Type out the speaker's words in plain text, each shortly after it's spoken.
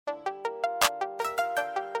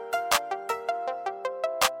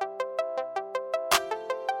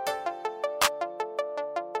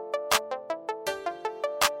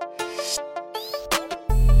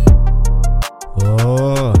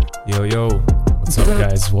What's up,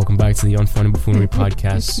 guys? Welcome back to the Unfunny Buffoonery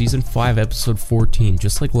Podcast, Season 5, Episode 14.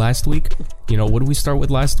 Just like last week, you know, what did we start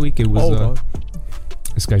with last week? It was,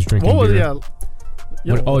 this guy's drinking beer.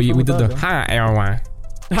 We did the, hi, everyone.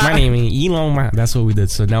 My name is Elon Musk. That's what we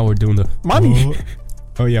did. So now we're doing the, money.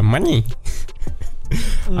 Oh, yeah, money.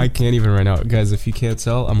 I can't even right now. Guys, if you can't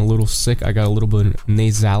tell, I'm a little sick. I got a little bit of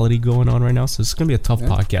nasality going on right now, so it's going to be a tough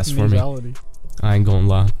podcast for me. I ain't going to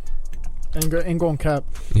lie. Ain't going cap.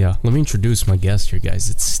 Yeah, let me introduce my guest here, guys.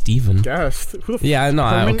 It's Steven. Guest? Who the yeah, no,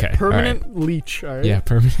 okay. Permanent leech, alright? Yeah,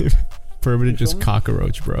 permanent just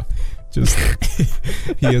cockroach, bro. Just,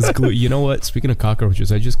 he has glue. You know what? Speaking of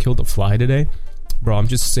cockroaches, I just killed a fly today. Bro, I'm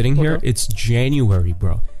just sitting here. It's January,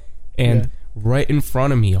 bro. And right in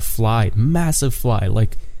front of me, a fly. Massive fly.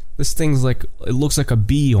 Like, this thing's like, it looks like a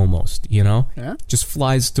bee almost, you know? Yeah? Just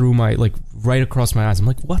flies through my, like, right across my eyes. I'm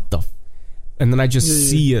like, what the and then I just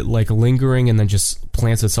see it like lingering and then just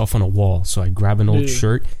plants itself on a wall. So I grab an old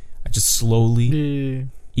shirt. I just slowly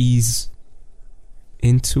ease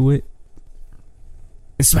into it.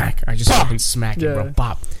 And smack. I just fucking smack it, bro.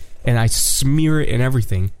 Bop. And I smear it and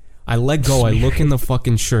everything. I let go. I look in the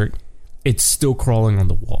fucking shirt. It's still crawling on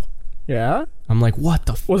the wall. Yeah? I'm like, what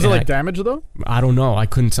the fuck? Was it like damaged though? I don't know. I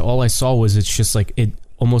couldn't tell. All I saw was it's just like, it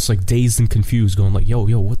almost like dazed and confused going like, yo,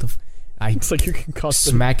 what the it's like you can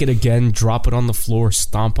smack it again, drop it on the floor,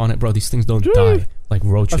 stomp on it, bro. These things don't die like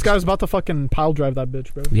roaches. This guy's about to fucking pile drive that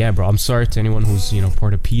bitch, bro. Yeah, bro. I'm sorry to anyone who's, you know,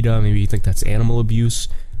 part of PETA. Maybe you think that's animal abuse.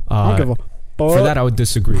 I don't give a for that, I would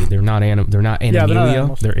disagree. They're not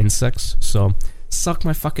animalia. They're insects. So suck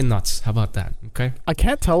my fucking nuts. How about that? Okay. I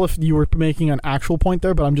can't tell if you were making an actual point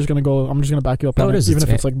there, but I'm just gonna back you up on it, even if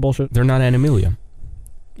it's like bullshit. They're not animalia.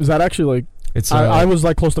 Is that actually like? It's I was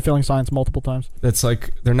like close to failing science multiple times. That's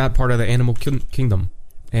like they're not part of the animal kingdom.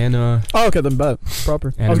 And oh, okay, then bet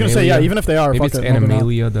proper. Animalia, I was gonna say even if they are, maybe it's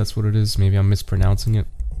animalia. That's what it is. Maybe I'm mispronouncing it.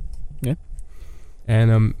 Yeah.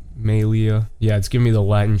 Animalia. Yeah, it's giving me the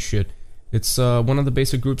Latin shit. It's one of the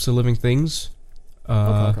basic groups of living things.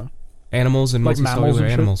 Okay. Animals and like multicellular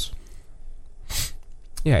animals.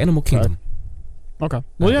 Yeah, animal kingdom. Okay.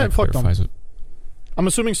 Well, that fuck them. it. I'm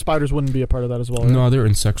assuming spiders wouldn't be a part of that as well. Right? No, they're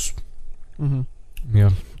insects. Mm-hmm.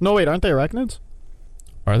 Yeah. No, wait, aren't they arachnids?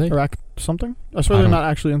 Are they? Something? I swear they're not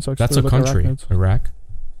actually insects. That's they're a country. Arachnids. Iraq.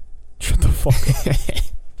 Shut the fuck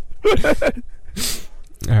up.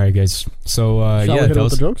 Alright, guys. So,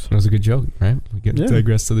 that was a good joke, right? We get to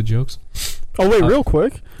digress to the jokes. Oh, wait, real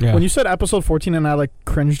quick. Yeah. When you said episode 14 and I, like,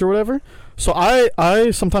 cringed or whatever, so I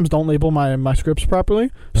sometimes don't label my scripts properly,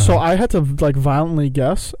 so I had to, like, violently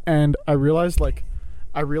guess, and I realized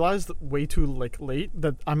way too like late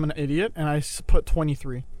that I'm an idiot, and I put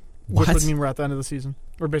 23, which would mean we're at the end of the season,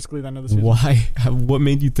 or basically the end of the season. Why? What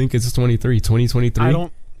made you think it's 23? 2023?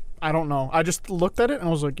 I don't know. I just looked at it and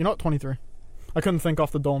I was like, you know what, 23. I couldn't think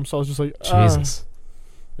off the dome, so I was just like, Jesus.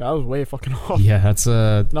 Yeah, that was way fucking off. Yeah,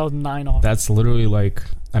 that was 9 off. That's literally like,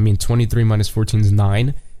 I mean, 23 minus 14 is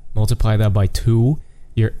 9. Multiply that by 2,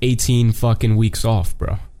 you're 18 fucking weeks off,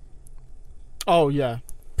 bro. Oh yeah.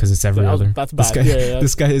 Because it's every other. That's bad.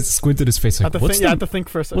 This guy has squinted his face like, I had to think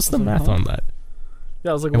for a second. What's the math on that? Yeah,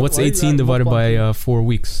 I was like, and what's 18 divided by 4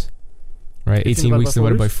 weeks? Right? 18 weeks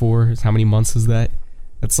divided by 4. How many months is that?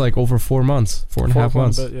 That's like over 4 months. 4.5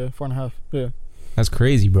 months. Yeah, 4.5. Yeah. That's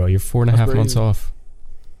crazy, bro. You're 4.5 months off.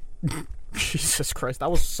 Jesus Christ. That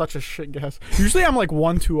was such a shit guess. Usually I'm like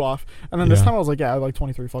 1-2 off. And then this time I was like, yeah, I like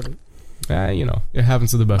 23. Fuck it. You know, it happens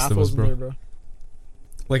to the best of us, bro.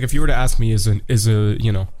 Like, if you were to ask me, is a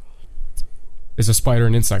spider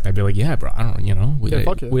an insect? I'd be like, yeah, bro. I don't know, you know.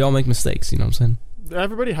 We all make mistakes, you know what I'm saying?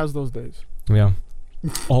 Everybody has those days. Yeah.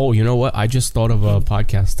 Oh, you know what? I just thought of a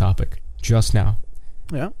podcast topic just now.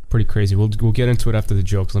 Yeah. Pretty crazy. We'll get into it after the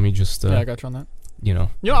jokes. Let me just... I got you on that. You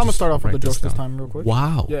know, I'm gonna start off with the jokes this time, real quick.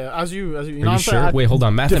 Wow. Yeah, as you know. Are you sure? Wait, hold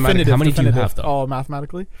on. Mathematically, how many do you have though? Oh,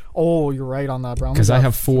 mathematically. Oh, you're right on that, bro. Because I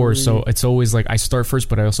have 4, so it's always like I start first,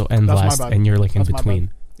 but I also end last, and you're like in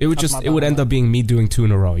between. It would end up being me doing 2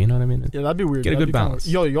 in a row. You know what I mean? Yeah, that'd be weird. Get a good balance.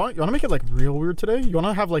 Yo, you want to make it like real weird today? You want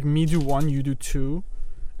to have like me do 1, you do 2,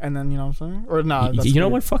 and then you know what I'm saying? Or nah. You know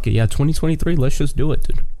what? Fuck it. Yeah, 2023. Let's just do it,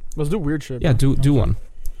 dude. Let's do weird shit. Yeah, do one.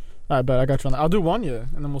 I bet I got you on that. I'll do 1, and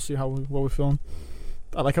then we'll see what we're feeling.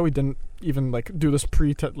 I like how we didn't even like do this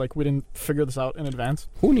like we didn't figure this out in advance.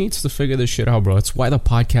 Who needs to figure this shit out, bro? It's why the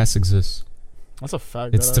podcast exists. That's a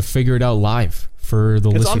fact. It's to figure it out live for the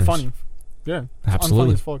listeners. It's unfunny. Yeah.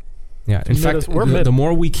 Absolutely. Unfunny as fuck. Yeah. In fact, the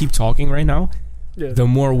more we keep talking right now, the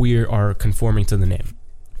more we are conforming to the name.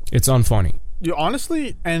 It's unfunny. You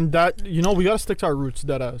honestly, and that, you know, we gotta stick to our roots,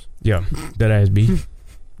 deadass. Yeah, deadass B.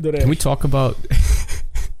 Can we talk about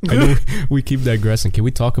I know we keep digressing. Can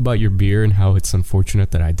we talk about your beer and how it's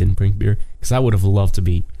unfortunate that I didn't bring beer? Because I would have loved to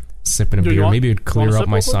be sipping a beer. Maybe it'd clear up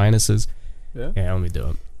my sinuses. Yeah? Yeah, let me do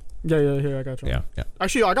it. Yeah, here, I got you. Yeah.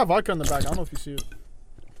 Actually, I got vodka in the bag. I don't know if you see it.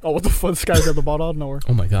 Oh, what the fuck? This guy's got the bottle out of nowhere.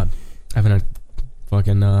 Oh my god. I haven't had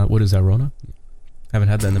fucking, what is that, Rona? I haven't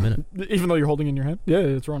had that in a minute. Even though you're holding in your hand? Yeah,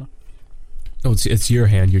 it's Rona. Oh, it's your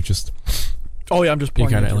hand. You're just... Oh, yeah, I'm just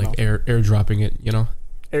pouring it. You're kind of like airdropping it, you know?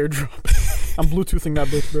 Airdrop. I'm Bluetoothing that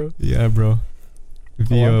bitch, bro. Yeah, bro.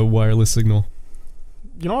 Via wireless signal.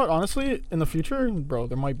 You know what? Honestly, in the future, bro,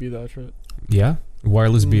 there might be that shit. Yeah?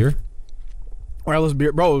 Wireless beer? Wireless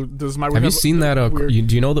beer. Bro, this is my... Have you seen that? Do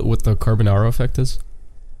you know that what the Carbonaro effect is?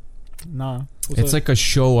 Nah. It's like a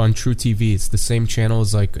show on True TV. It's the same channel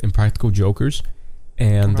as like Impractical Jokers.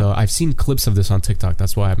 And I've seen clips of this on TikTok.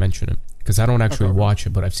 That's why I mention it. Because I don't actually watch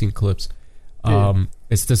it, but I've seen clips.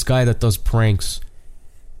 It's this guy that does pranks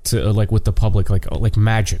to like with the public, like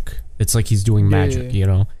magic. It's like he's doing magic, you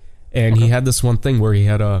know. And he had this one thing where he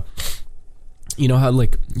had a, you know how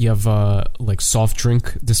like you have like soft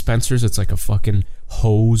drink dispensers. It's like a fucking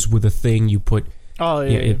hose with a thing you put.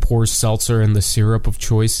 It pours seltzer in the syrup of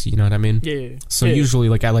choice. You know what I mean? Yeah. So usually,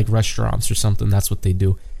 like at like restaurants or something, that's what they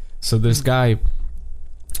do. So this guy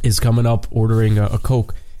is coming up ordering a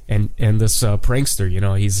Coke. And this prankster, you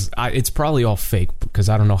know, it's probably all fake because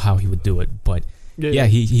I don't know how he would do it, but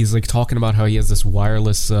he's like talking about how he has this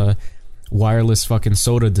wireless fucking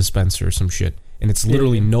soda dispenser or some shit, and it's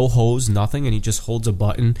literally no hose, nothing, and he just holds a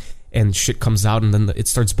button and shit comes out, and then it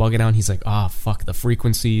starts bugging out. And he's like, fuck the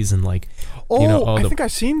frequencies and like, you know, I think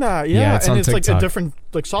I've seen that. Yeah, it's and on it's TikTok. like a different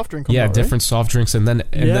like soft drink. Different soft drinks, and then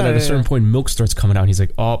at a certain point, milk starts coming out. And he's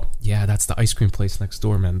like, that's the ice cream place next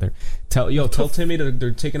door, man. Tell Timmy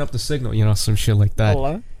they're taking up the signal, you know, some shit like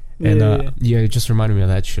that. It just reminded me of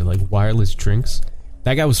that shit, like wireless drinks.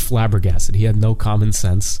 That guy was flabbergasted. He had no common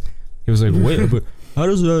sense. He was like, wait, but how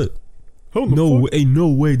does that? No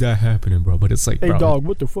way that happening, bro. But it's like, hey, bro, dog,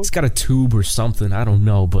 what the fuck? It's got a tube or something. I don't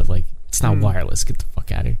know, but like, it's not wireless. Get the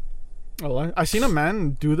fuck out of here. Oh, I seen a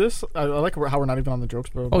man do this. I like how we're not even on the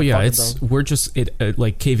jokes, bro. Oh yeah, we're just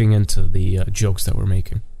like caving into the jokes that we're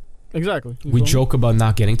making. Exactly. We joke about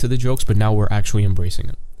not getting to the jokes, but now we're actually embracing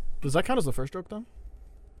it. Does that count as the first joke then?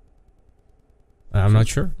 I'm not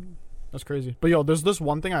sure. That's crazy. But yo, there's this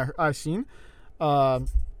one thing I seen. What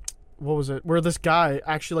was it? Where this guy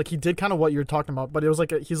actually like he did kind of what you're talking about, but it was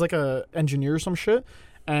like he's like a engineer or some shit,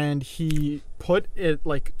 and he put it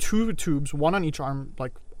like 2 tubes, one on each arm,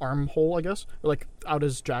 like armhole, I guess, or like out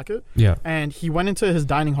his jacket. Yeah. And he went into his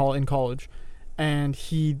dining hall in college, and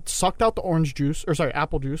he sucked out the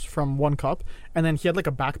apple juice from 1 cup, and then he had like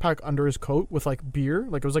a backpack under his coat with like beer,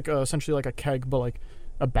 like it was like essentially like a keg, but like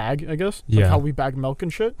a bag, I guess. Yeah. Like how we bag milk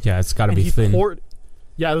and shit. Yeah, it's got to be thin.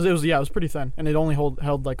 Yeah, it was pretty thin, and it only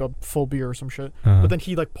held like a full beer or some shit. But then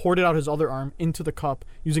he like poured it out his other arm into the cup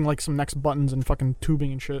using like some next buttons and fucking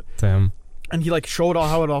tubing and shit. Damn. And he like showed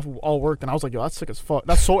how it all worked, and I was like, yo, that's sick as fuck.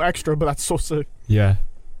 That's so extra, but that's so sick. Yeah. It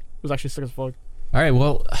was actually sick as fuck. All right,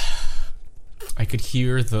 well, I could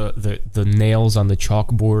hear the nails on the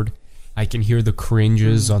chalkboard. I can hear the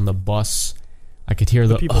cringes on the bus. I could hear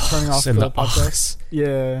the people turning off and the the podcast.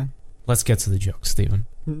 Yeah. Let's get to the jokes, Steven.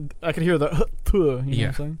 I could hear the you know what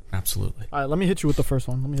I'm saying? Absolutely. All right, let me hit you with the first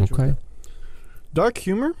one. Let me hit you with that. Dark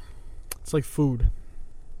humor, it's like food.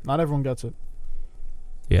 Not everyone gets it.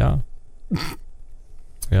 Yeah.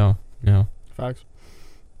 Yeah. Facts.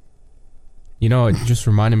 You know, it just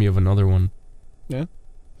reminded me of another one. Yeah?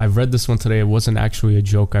 I've read this one today. It wasn't actually a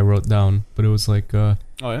joke I wrote down, but it was like, oh,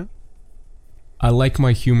 yeah? I like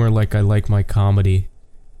my humor like I like my comedy.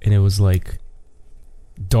 And it was like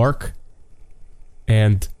dark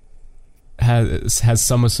and has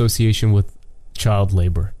some association with child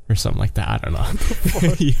labor or something like that. I don't know.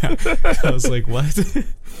 Yeah. I was like, what?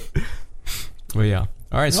 Well, yeah.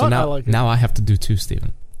 All right, so now I have to do 2,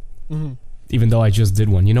 Steven. Mm-hmm. Even though I just did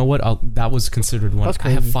one. You know what? That was considered one. That's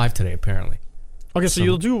crazy. I have 5 today, apparently. Okay, so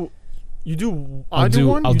I'll do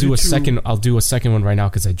a second one right now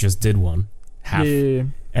because I just did one. Half. Yeah.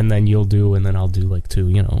 And then you'll do, and then I'll do like 2,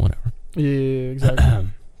 you know, whatever. Yeah, exactly.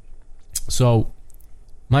 So,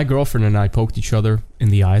 my girlfriend and I poked each other in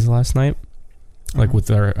the eyes last night, like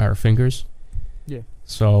with our fingers. Yeah.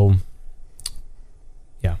 So,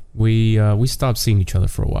 yeah, we stopped seeing each other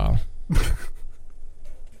for a while.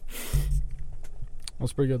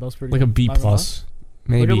 That's pretty good. Like a B plus,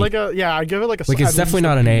 maybe. I give it like a. Like it's definitely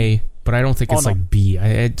not an A, but I don't think it's like B.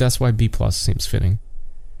 That's why B plus seems fitting.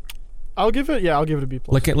 I'll give it a B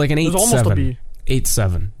plus. Like an 8.7. Almost a B.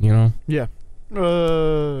 8.7. You know. Yeah.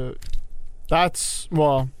 That's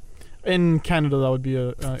in Canada that would be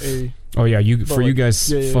a Oh yeah, you But, for you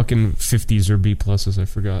guys, fucking 50s or B pluses. I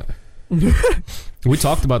forgot. We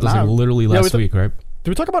talked about this like literally last week, right?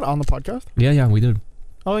 Did we talk about it on the podcast? Yeah, we did.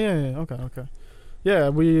 Oh yeah. Okay.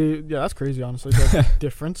 Yeah, that's crazy. Honestly, the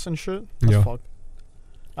difference and shit. That's fucked.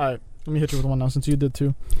 All right, let me hit you with one now since you did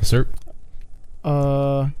too. Yes, sir.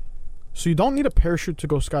 So you don't need a parachute to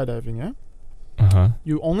go skydiving, yeah?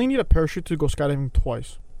 You only need a parachute to go skydiving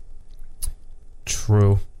twice.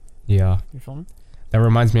 True. Yeah. You feel me? That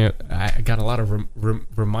reminds me, I got a lot of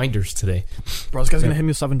reminders today. Bro, this guy's gonna hit me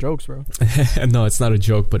with 7 jokes, bro. No, it's not a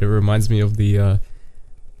joke, but it reminds me of the,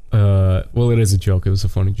 well, it is a joke. It was a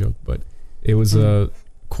funny joke, but it was a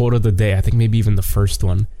quote of the day. I think maybe even the first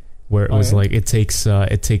one, where it was like, it takes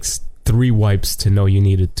 3 wipes to know you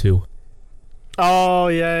needed 2. Oh,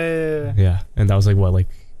 yeah. Yeah, and that was like, what, like,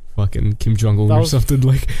 fucking Kim Jong-un or something,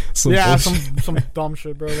 like some dumb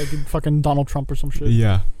shit, bro, like fucking Donald Trump or some shit.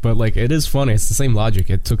 Yeah, but like it is funny. It's the same logic.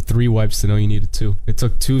 It took 3 wipes to know you needed 2. It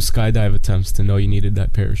took 2 skydive attempts to know you needed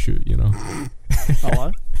that parachute, you know. Oh,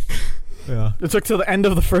 what? Yeah, it took till the end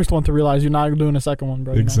of the first one to realize you're not doing a second one,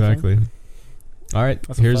 bro. Exactly. All right,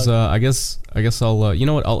 here's I guess I'll you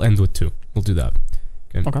know what, I'll end with 2. We'll do that.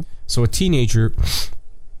 Okay. So a teenager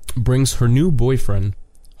brings her new boyfriend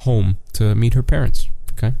home to meet her parents.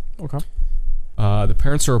 Okay. The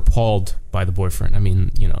parents are appalled by the boyfriend. I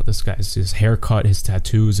mean, you know, this guy's his haircut, his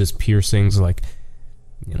tattoos, his piercings, like,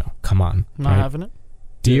 you know, come on. Not having it?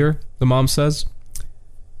 Dear, the mom says,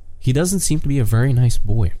 he doesn't seem to be a very nice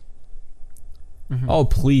boy. Oh,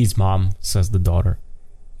 please, Mom, says the daughter.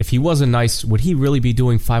 If he wasn't nice, would he really be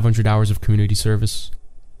doing 500 hours of community service?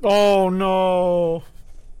 Oh, no.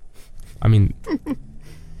 I mean,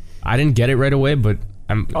 I didn't get it right away, but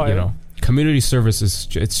you know. Community service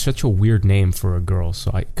it's such a weird name for a girl,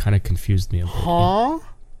 so it kind of confused me a bit. Huh?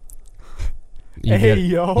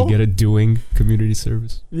 You get it doing community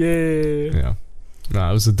service? Yeah. No,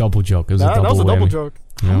 it was a double joke. It was a double That was a double whammy. joke.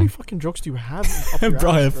 How many fucking jokes do you have?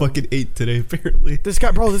 Bro, I have fucking 8 today, apparently. This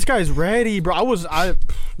guy's ready, bro. I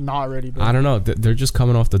not ready, bro. I don't know. They're just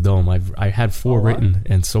coming off the dome. I had 4 written,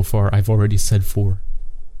 and so far I've already said 4.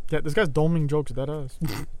 Yeah, this guy's doming jokes, that is.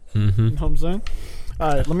 Mm-hmm. You know what I'm saying?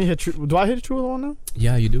 Alright, let me hit you. Do I hit you with one now?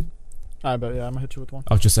 Yeah, you do. I bet, yeah, I'm gonna hit you with one.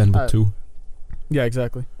 I'll just end with 2. Yeah,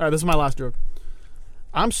 exactly. Alright, this is my last joke.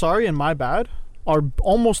 I'm sorry and my bad are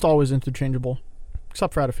almost always interchangeable.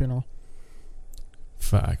 Except for at a funeral.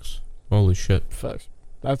 Facts. Holy shit. Facts.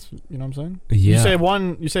 That's, you know what I'm saying?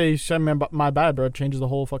 Yeah. You say my bad, bro, it changes the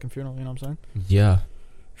whole fucking funeral, you know what I'm saying? Yeah.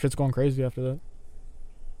 Shit's going crazy after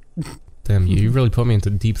that. Damn, you really put me into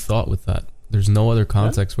deep thought with that. There's no other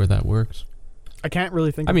context where that works. I can't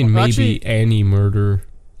really think. I mean, maybe any murder,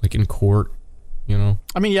 like in court, you know.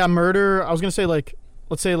 I mean, yeah, murder. I was gonna say like,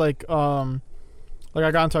 let's say like I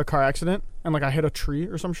got into a car accident and like I hit a tree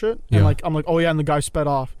or some shit, and like I'm like, oh yeah, and the guy sped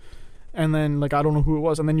off, and then like I don't know who it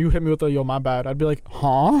was, and then you hit me with a yo, my bad. I'd be like,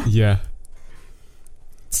 huh? Yeah.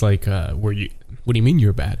 It's like, what do you mean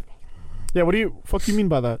you're bad? Yeah, what do you mean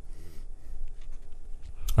by that?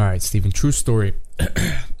 All right, Steven, true story.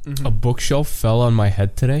 A bookshelf fell on my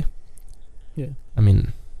head today. Yeah. I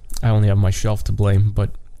mean, I only have my shelf to blame,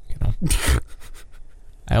 but, you know.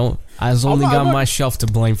 I only got my shelf to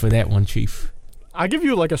blame for that one, Chief. I give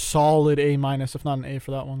you like a solid A-, if not an A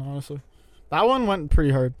for that one, honestly. That one went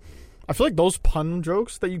pretty hard. I feel like those pun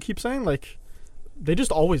jokes that you keep saying, like, they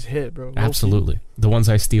just always hit, bro. Absolutely. The ones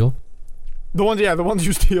I steal? The ones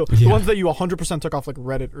you steal. Yeah. The ones that you 100% took off like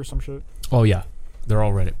Reddit or some shit. Oh, yeah. They're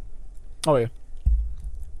all Reddit. Oh, yeah.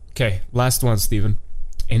 Okay, last one, Steven.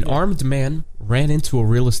 An armed man ran into a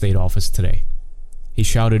real estate office today. He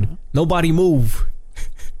shouted, "Nobody move!"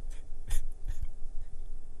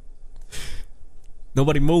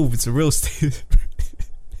 Nobody move, it's a real estate...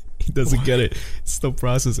 He doesn't get it. It's still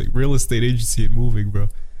processing. Real estate agency and moving, bro.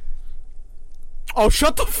 Oh,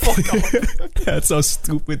 shut the fuck up. That's how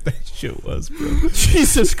stupid that shit was, bro.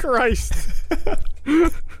 Jesus Christ.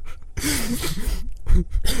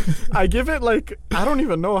 I give it like, I don't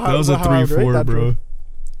even know how. That was a 3-4, bro. Joke.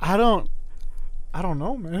 I don't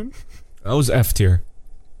know, man. That was F tier.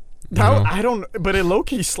 I don't, but it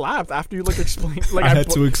low-key slapped after you like explained. Like I had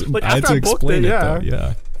to explain it, though.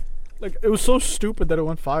 Yeah. Like it was so stupid that it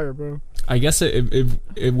went fire, bro. I guess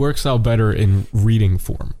it works out better in reading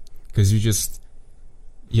form because you just,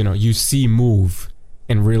 you know, you see move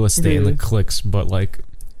in real estate and the clicks, but like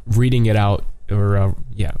reading it out or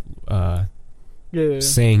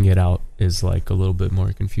saying it out is like a little bit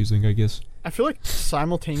more confusing, I guess. I feel like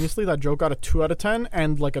simultaneously that joke got a 2 out of 10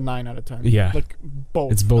 and like a 9 out of 10. Yeah, like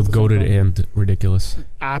both. It's both goated and ridiculous.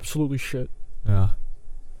 Absolutely shit. Yeah.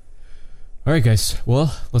 All right, guys.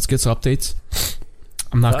 Well, let's get to updates.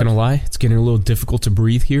 I'm not gonna lie, it's getting a little difficult to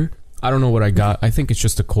breathe here. I don't know what I got. I think it's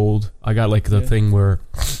just a cold. I got like the thing where,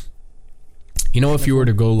 if you were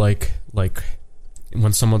to go like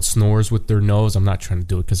when someone snores with their nose, I'm not trying to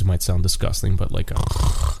do it because it might sound disgusting, but like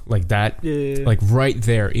that, like right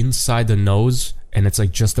there inside the nose, and it's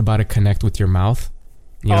like just about to connect with your mouth.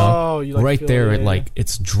 You know, you like right there,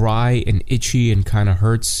 it's dry and itchy and kind of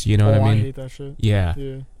hurts. You know what I mean? I hate that shit. Yeah,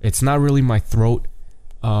 it's not really my throat.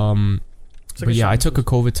 But yeah, I took a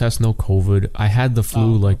COVID test, no COVID. I had the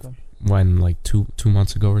flu when like two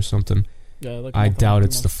months ago or something. Yeah, like I doubt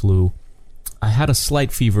it's the flu. I had a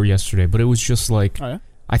slight fever yesterday, but it was just like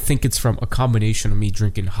I think it's from a combination of me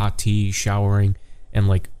drinking hot tea, showering, and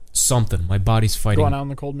like something. My body's fighting. Going out in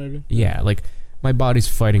the cold, maybe. Yeah, like my body's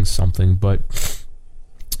fighting something, but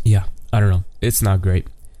yeah, I don't know. It's not great.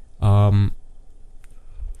 But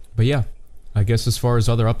yeah, I guess as far as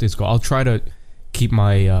other updates go, I'll try to keep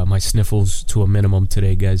my my sniffles to a minimum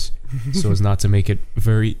today, guys, so as not to make it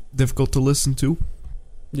very difficult to listen to.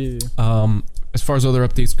 Yeah. As far as other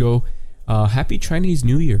updates go, happy Chinese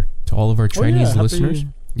New Year to all of our Chinese listeners.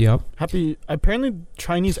 Yep. Happy. Apparently,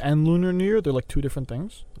 Chinese and Lunar New Year, they're like two different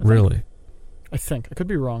things. Really? I think I could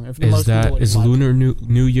be wrong. If is Lunar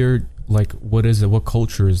New Year like what is it? What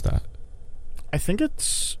culture is that? I think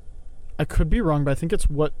it's. I could be wrong, but I think it's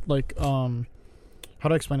what like how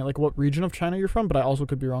do I explain it? Like what region of China you're from, but I also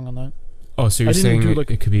could be wrong on that. Oh, so you're saying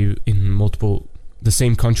it could be in the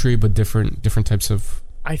same country, but different types of.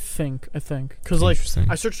 I think, because like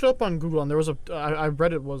I searched it up on Google and there was I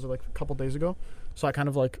read it was like a couple days ago, so I kind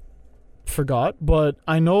of like forgot. But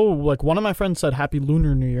I know like one of my friends said Happy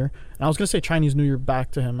Lunar New Year, and I was gonna say Chinese New Year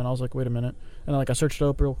back to him, and I was like, wait a minute, and then like I searched it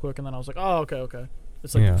up real quick, and then I was like, oh okay,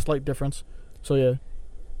 it's like a slight difference. So yeah.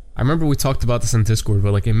 I remember we talked about this on Discord,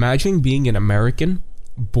 but like imagine being an American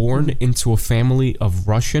born into a family of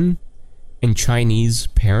Russian and Chinese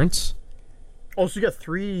parents. Oh, so you get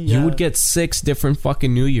 3... You would get 6 different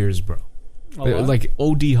fucking New Years, bro. Like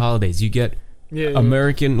OD holidays. You get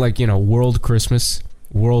American, like, World Christmas,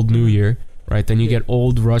 World New Year, right? Then you get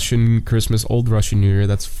Old Russian Christmas, Old Russian New Year.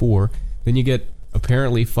 That's 4. Then you get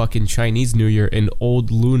apparently fucking Chinese New Year and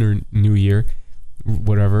Old Lunar New Year,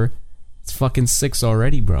 whatever. It's fucking 6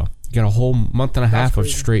 already, bro. You got a whole month and a half of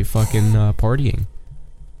straight fucking partying.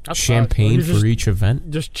 That's champagne for each event.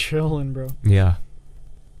 Just chilling, bro. Yeah.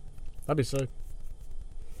 That'd be sick.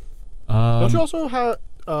 Don't you also have...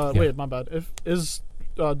 Wait, my bad. Does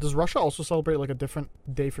Russia also celebrate like a different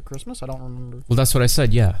day for Christmas? I don't remember. Well, that's what I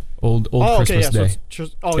said. Yeah, old Christmas Day. So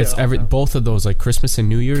both of those, like Christmas and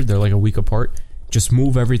New Year. They're like a week apart. Just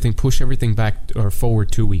move everything, push everything back or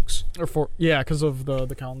forward 2 weeks. Because of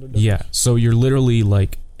the calendar difference. Yeah, so you're literally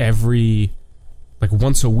like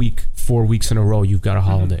once a week, 4 weeks in a row, you've got a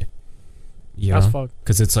holiday. That's fucked.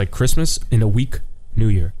 Because it's like Christmas in a week, New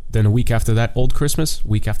Year. Then a week after that, Old Christmas.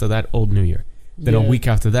 Week after that, Old New Year. Then a week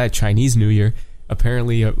after that, Chinese New Year.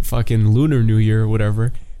 Apparently a fucking Lunar New Year or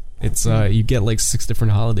whatever. It's you get like 6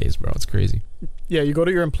 different holidays, bro. It's crazy. Yeah, you go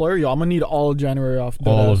to your employer, I'm gonna need all of January off.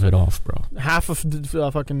 All of it off, bro. Half of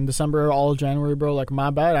fucking December, all of January, bro. Like, my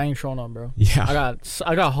bad, I ain't showing up, bro. Yeah.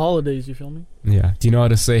 I got holidays, you feel me? Yeah. Do you know how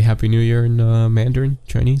to say Happy New Year in Mandarin,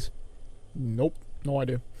 Chinese? Nope. No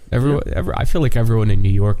idea. I feel like everyone in New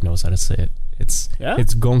York knows how to say it.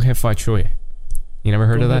 It's Gong He Fa Choi. You never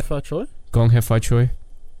heard of that? Gong He Fa Choi?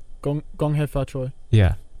 Gong He Fa Choi.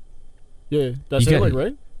 Yeah. Yeah. Did I say it like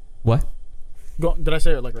right? What? Did I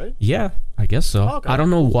say it like right? Yeah, I guess so. Oh, okay. I don't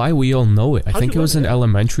know why we all know it. I think it was an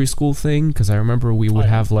elementary school thing, because I remember we would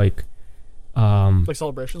have like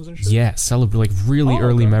celebrations and shit? Yeah, like really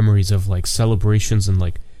early memories of like celebrations and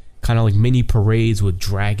like kind of like mini parades with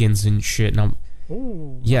dragons and shit. And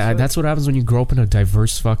that's what happens when you grow up in a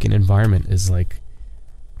diverse fucking environment, is like,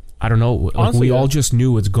 I don't know, like honestly, we all just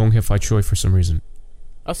knew it's Gong He Fa Choi for some reason.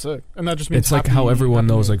 That's sick. And that just means it's like how everyone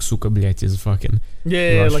knows like Suka Blyat is fucking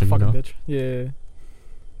Russian, like fucking bitch. Yeah.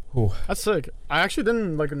 Ooh. That's sick. I actually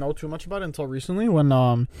didn't like know too much about it until recently when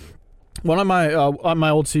one of my on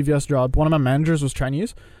my old CVS job, one of my managers was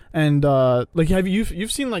Chinese, and like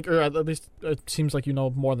you've seen like, or at least it seems like you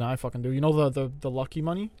know more than I fucking do. You know the Lucky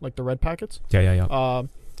Money, like the red packets? Yeah.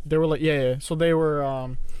 They were like so they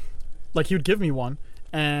were like he would give me one,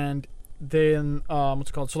 and then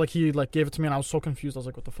what's it called? So like he like gave it to me, and I was so confused. I was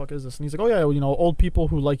like, "What the fuck is this?" And he's like, "Oh yeah, well, old people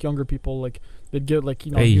who like younger people, like they'd get like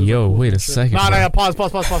Hey yo, like, wait a second. Nah, pause.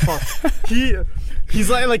 He's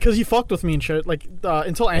like because he fucked with me and shit. Like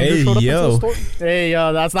until Andrew showed up into the store. Hey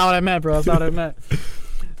yo, that's not what I meant, bro. That's not what I meant.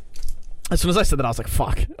 As soon as I said that, I was like,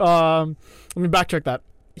 "Fuck." Let me backtrack that.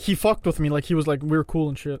 He fucked with me, like he was like we were cool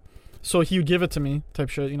and shit. So he would give it to me, type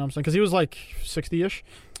shit. You know what I'm saying? Because he was like 60-ish.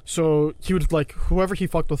 So he would like whoever he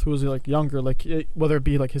fucked with who was like younger, like whether it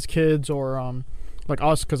be like his kids or like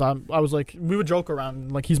us, because I was like, we would joke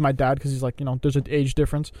around like he's my dad because he's like, you know, there's an age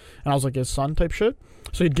difference, and I was like his son type shit.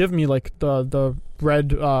 So he'd give me like the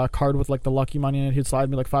red card with like the lucky money in it. He'd slide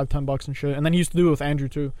me like $5-10 and shit, and then he used to do it with Andrew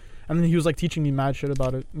too. And then he was like teaching me mad shit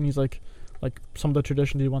about it, and he's like some of the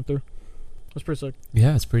traditions he went through. It was pretty sick.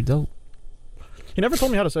 Yeah, it's pretty dope. He never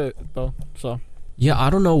told me how to say it though, so. Yeah, I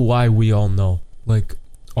don't know why we all know. Like,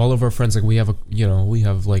 all of our friends, like, we have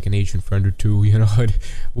like an Asian friend or two, you know,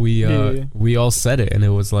 we all said it, and it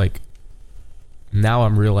was like, now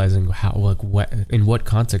I'm realizing how, like, in what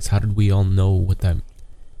context, how did we all know what that,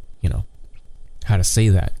 you know, how to say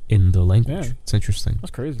that in the language? Yeah. It's interesting.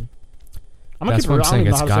 That's crazy. That's what I'm saying,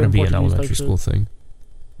 it's gotta be an elementary school thing.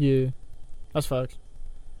 Yeah, that's facts.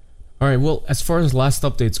 Alright, well, as far as last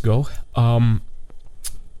updates go,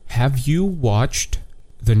 have you watched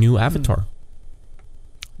the new Avatar?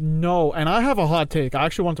 No, and I have a hot take. I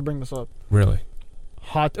actually want to bring this up. Really?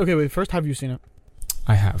 Okay, wait, first, have you seen it?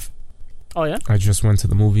 I have. Oh, yeah? I just went to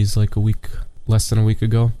the movies like less than a week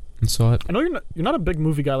ago and saw it. I know you're not a big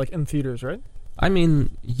movie guy, like, in theaters, right? I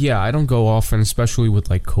mean, yeah, I don't go often, especially with,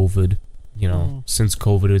 like, COVID. You know, since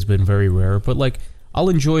COVID has been very rare. But, like, I'll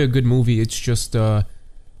enjoy a good movie. It's just,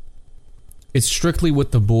 it's strictly with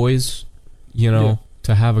the boys, you know,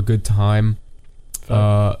 to have a good time.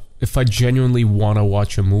 If I genuinely want to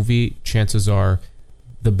watch a movie, chances are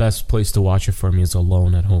the best place to watch it for me is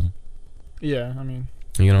alone at home. Yeah, I mean,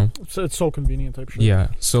 you know, it's so convenient type shit. Yeah,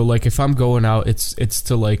 so like if I'm going out, it's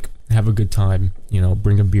to like have a good time. You know,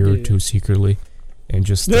 bring a beer or two secretly, and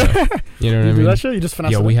just you know what I mean. Do that shit? You just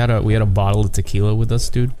finesse it? We had a bottle of tequila with us,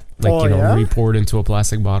 dude. Like re-poured into a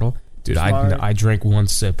plastic bottle. Dude, I drank one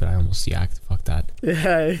sip and I almost yacked. Fuck that.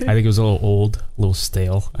 Yeah. I think it was a little old, a little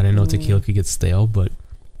stale. I didn't know tequila could get stale, but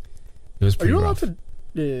it was pretty rough. Are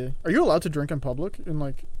you allowed to drink in public in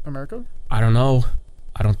like America? I don't know.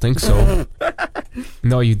 I don't think so.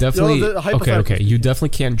 No, you definitely okay. You definitely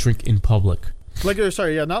can't drink in public. Like,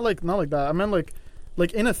 sorry, yeah, not like that. I meant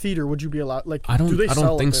like in a theater. Would you be allowed? Like, I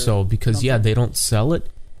don't think so because they don't sell it,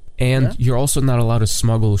 and you're also not allowed to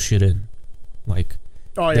smuggle shit in. Like,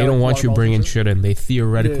 they don't want you bringing shit in. They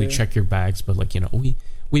theoretically check your bags, but like, you know,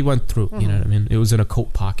 we went through. You know what I mean? It was in a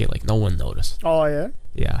coat pocket. Like, no one noticed. Oh yeah.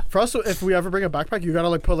 Yeah. For us, if we ever bring a backpack, you gotta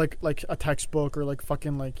like put like a textbook or like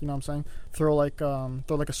fucking like, you know what I'm saying? Throw like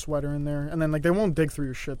a sweater in there, and then like they won't dig through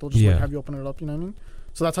your shit. They'll just like have you open it up. You know what I mean?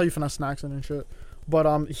 So that's how you finesse snacks in and shit.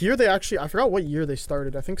 But here they actually, I forgot what year they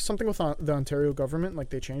started. I think something with the Ontario government, like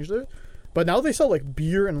they changed it. But now they sell like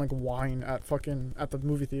beer and like wine at the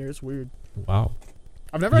movie theater. It's weird. Wow.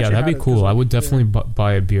 I've never actually that'd be cool. I would definitely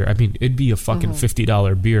buy a beer. I mean, it'd be a fucking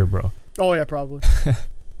 $50 beer, bro. Oh yeah, probably.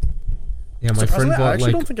 Yeah, my friend bought I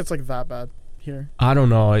actually don't think it's like that bad here. I don't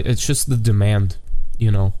know. It's just the demand, you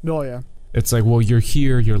know. Oh yeah. It's like, well, you're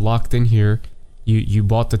here, you're locked in here. You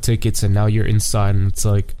bought the tickets and now you're inside, and it's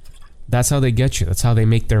like, that's how they get you. That's how they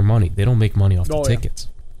make their money. They don't make money off the tickets.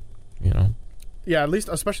 You know. Yeah, at least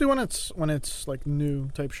especially when it's like new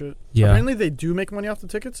type shit. Yeah. Apparently they do make money off the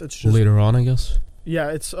tickets. It's just later on, I guess. Yeah,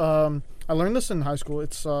 it's I learned this in high school.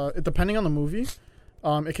 It's depending on the movie,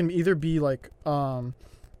 it can either be like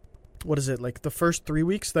what is it, like the first 3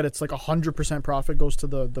 weeks that it's like 100% profit goes to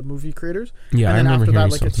the movie creators. Yeah, and then I remember after hearing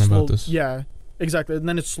that, like, something about this. Yeah, exactly. And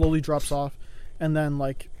then it slowly drops off, and then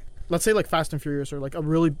like, let's say like Fast and Furious or like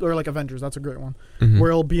like Avengers. That's a great one, where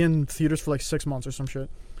it'll be in theaters for like 6 months or some shit.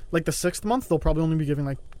 Like the 6th month, they'll probably only be giving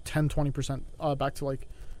like 10-20% back to like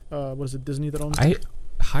what is it, Disney that owns it?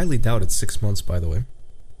 I highly doubt it's 6 months, by the way.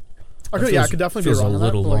 Okay, yeah, I could definitely be wrong. Feels a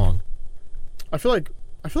little long. I feel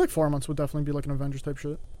like 4 months would definitely be like an Avengers type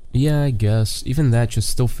shit. Yeah, I guess. Even that just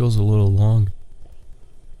still feels a little long.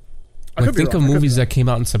 Like, think of movies that came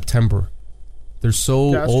out in September. They're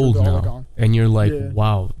so old now. And you're like,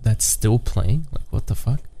 wow, that's still playing? Like, what the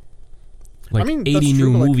fuck? Like, I mean, 80 new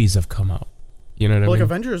movies have come out. You know what I mean? Like,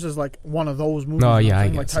 Avengers is like one of those movies. No, yeah, I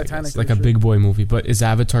guess. Like Titanic. It's like a big boy movie. But is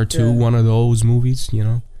Avatar 2 one of those movies, you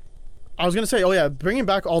know? I was going to say, oh yeah, bringing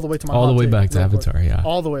back all the way to my all the way back to Avatar, yeah.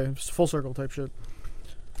 All the way, full circle type shit.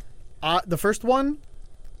 The first one,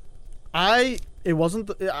 it wasn't,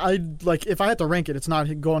 like, if I had to rank it, it's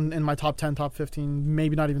not going in my top 10, top 15,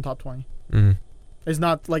 maybe not even top 20. It's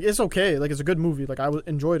not, like, it's okay. Like, it's a good movie. Like, I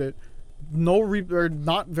enjoyed it. Or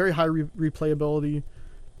not very high replayability.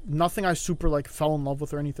 Nothing I super, like, fell in love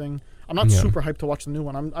with or anything. I'm not super hyped to watch the new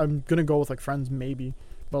one. I'm going to go with, like, friends, maybe.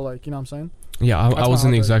 But, like, you know what I'm saying? Yeah, I was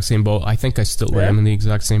in the exact same boat. I think I still am in the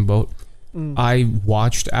exact same boat. I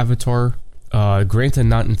watched Avatar, granted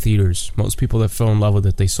not in theaters. Most people that fell in love with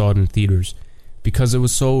it, they saw it in theaters because it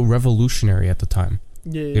was so revolutionary at the time.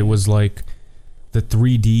 Yeah. It was like the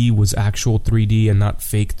 3D was actual 3D and not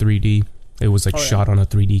fake 3D. It was like shot on a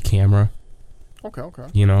 3D camera. Okay.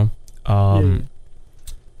 You know?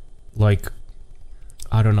 Like,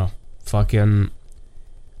 I don't know. Fucking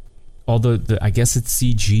all the I guess it's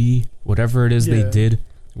CG, whatever it is they did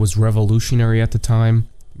was revolutionary at the time.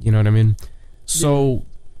 You know what I mean? So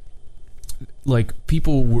like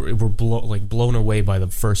people were blown away by the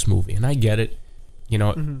first movie, and I get it. You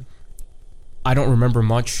know, I don't remember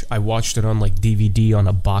much. I watched it on like DVD on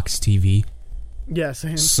a box TV. Yeah,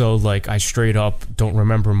 same. So like I straight up don't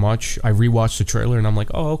remember much. I rewatched the trailer and I'm like,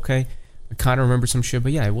 oh okay, I kind of remember some shit,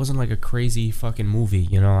 but yeah, it wasn't like a crazy fucking movie.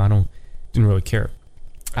 You know, didn't really care.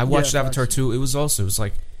 I watched Avatar 2. It was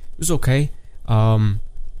okay.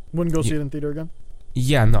 Wouldn't go see it in theater again?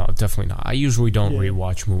 Yeah, no, definitely not. I usually don't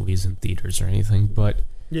rewatch movies in theaters or anything, but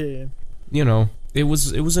you know, it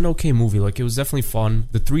was an okay movie. Like, it was definitely fun.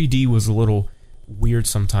 The 3D was a little weird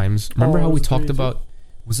sometimes. Remember how we talked about?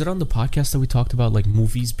 Was it on the podcast that we talked about like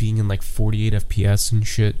movies being in like 48 FPS and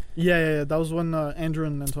shit? Yeah. That was when Andrew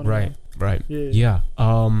and Antonio. Right. Yeah.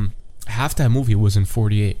 Half that movie was in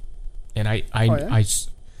 48, and I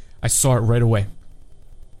saw it right away.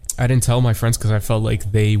 I didn't tell my friends because I felt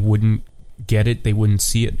like they wouldn't get it, they wouldn't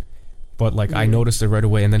see it, but like I noticed it right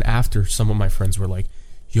away. And then after, some of my friends were like,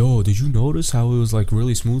 yo, did you notice how it was like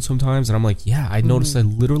really smooth sometimes? And I'm like, yeah, I noticed that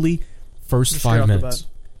literally first 5 minutes,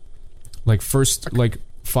 like first like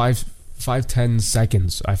 5-10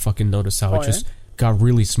 seconds, I fucking noticed how it just got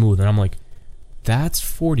really smooth. And I'm like, that's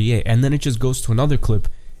 48. And then it just goes to another clip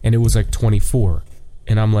and it was like 24,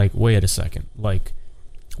 and I'm like, wait a second, like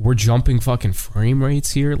we're jumping fucking frame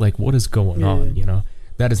rates here, like what is going on? You know,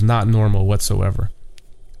 that is not normal whatsoever.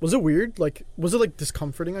 Was it weird? Like, was it like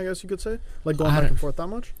discomforting, I guess you could say? Like going back and forth that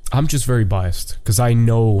much? I'm just very biased because I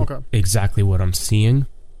know exactly what I'm seeing.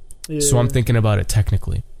 So I'm thinking about it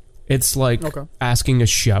technically. It's like asking a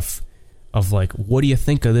chef of like, what do you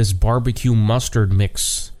think of this barbecue mustard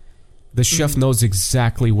mix? The chef knows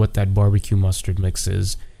exactly what that barbecue mustard mix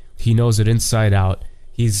is. He knows it inside out.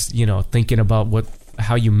 He's, you know, thinking about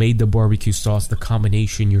how you made the barbecue sauce, the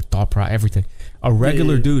combination, your thought process, everything. A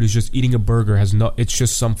regular dude is just eating a burger, it's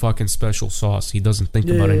just some fucking special sauce. He doesn't think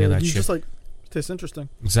about any of that shit. He's just like, tastes interesting.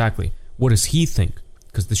 Exactly. What does he think?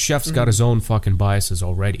 Because the chef's got his own fucking biases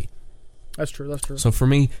already. That's true. So for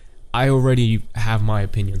me, I already have my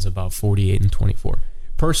opinions about 48 and 24.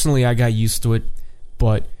 Personally, I got used to it,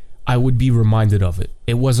 but I would be reminded of it.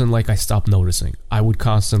 It wasn't like I stopped noticing. I would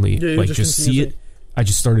constantly like just see it. I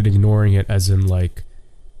just started ignoring it, as in like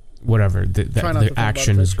whatever the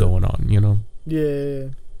action is going on, you know? Yeah.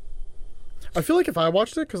 I feel like if I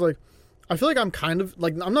watched it, because like I feel like I'm kind of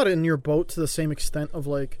like, I'm not in your boat to the same extent of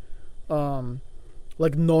like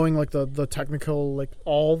knowing like the technical, like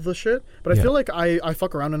all the shit, but I feel like I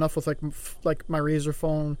fuck around enough with like my Razer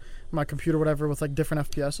phone, my computer, whatever, with like different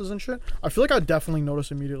FPSs and shit. I feel like I definitely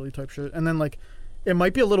notice immediately type shit, and then like it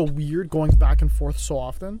might be a little weird going back and forth so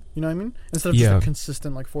often, you know what I mean, instead of just a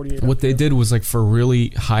consistent like 48. What they did was like for really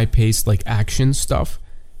high paced like action stuff,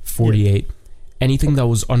 48. Anything that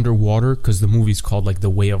was underwater, because the movie's called like The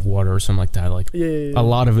Way of Water or something like that, like a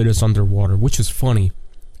lot of it is underwater, which is funny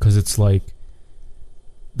because it's like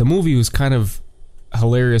the movie was kind of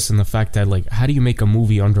hilarious in the fact that like, how do you make a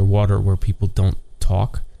movie underwater where people don't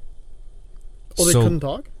talk? Well, they couldn't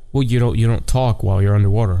talk? Well, you don't talk while you're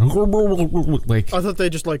underwater. Like, I thought they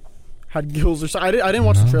just like had gills or something. I didn't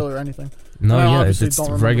watch the trailer or anything. No, it's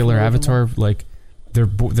regular Avatar. Like they're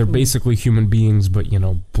basically human beings, but you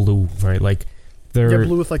know, blue, right? Like they're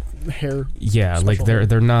blue with like hair. Yeah, like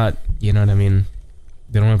they're not. You know what I mean?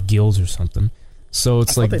 They don't have gills or something. So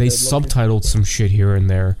it's like they subtitled some shit here and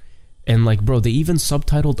there, and like, bro, they even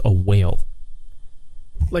subtitled a whale.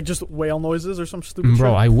 Like just whale noises or some stupid shit?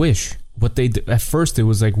 Bro, I wish. What they did, at first it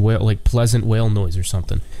was like pleasant whale noise or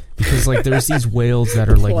something, because like there's these whales that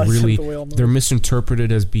are like really, they're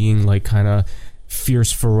misinterpreted as being like kind of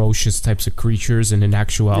fierce, ferocious types of creatures, and in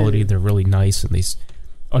actuality they're really nice and they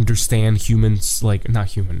understand humans, like not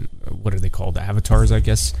human. What are they called? Avatars, I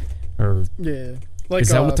guess. Or like, is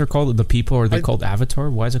that what they're called? The people, are they called Avatar?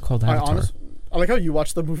 Why is it called Avatar? I like how you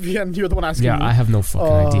watched the movie and you're the one asking me. I have no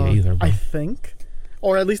fucking idea either. Bro. I think.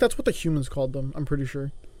 Or at least that's what the humans called them, I'm pretty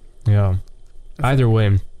sure. Yeah. Either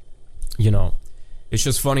way, you know, it's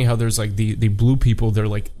just funny how there's like the blue people, they're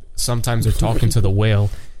like, sometimes they're talking to the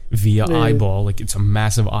whale via eyeball, like it's a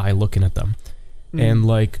massive eye looking at them. And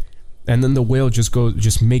like, and then the whale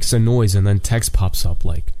just makes a noise, and then text pops up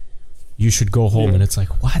like, you should go home. And it's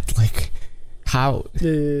like, what? Like, how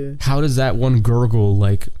does that one gurgle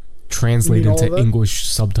like translate into English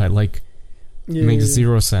subtitle? Like, it makes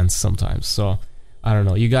zero sense sometimes. So I don't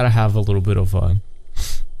know. You gotta have a little bit of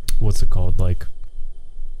what's it called?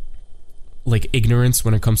 Like ignorance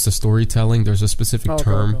when it comes to storytelling. There's a specific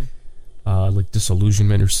term, like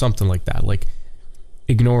disillusionment or something like that. Like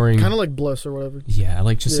ignoring, kind of like bliss or whatever. Yeah,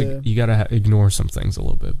 like just like, you gotta ignore some things a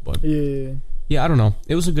little bit. But yeah, I don't know.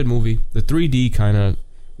 It was a good movie. The 3D kind of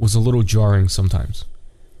was a little jarring sometimes.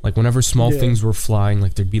 Like whenever small things were flying,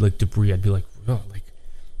 like there'd be like debris, I'd be like, oh, like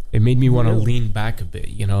it made me want to lean back a bit.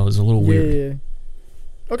 You know, it was a little weird. Yeah.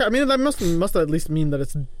 Okay, I mean that must at least mean that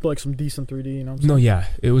it's like some decent 3D, you know? No, yeah,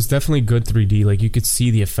 it was definitely good 3D. Like you could see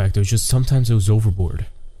the effect. It was just sometimes it was overboard.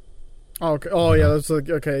 Oh, okay. Oh, yeah, that's like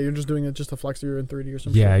okay. You're just doing it just to flex that you're in 3D or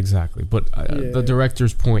something. Yeah, exactly. But the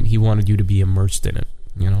director's point, he wanted you to be immersed in it.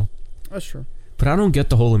 You know. That's true. But I don't get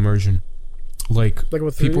the whole immersion. Like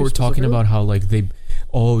with people were talking about how like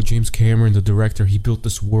James Cameron, the director, he built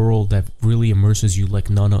this world that really immerses you like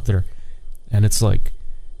none other, and it's like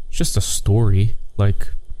it's just a story. Like.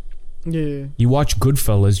 Yeah. You watch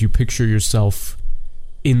Goodfellas, you picture yourself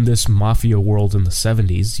in this mafia world in the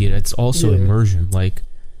 70s. Yeah, it's also immersion. Like,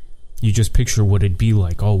 you just picture what it'd be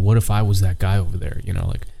like. Oh, what if I was that guy over there? You know,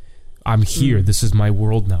 like, I'm here. This is my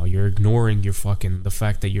world now. You're ignoring the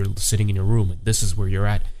fact that you're sitting in your room and this is where you're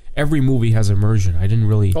at. Every movie has immersion. I didn't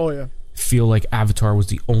really feel like Avatar was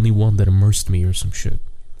the only one that immersed me or some shit.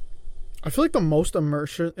 I feel like the most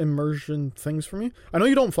immersion things for me. I know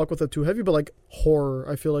you don't fuck with it too heavy, but like horror,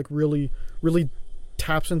 I feel like really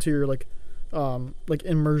taps into your like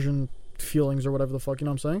immersion feelings or whatever the fuck, you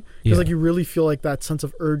know what I'm saying? Because like you really feel like that sense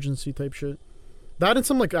of urgency type shit. That and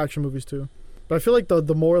some like action movies too. But I feel like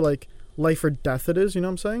the more like life or death it is, you know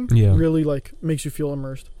what I'm saying? Yeah. Really like makes you feel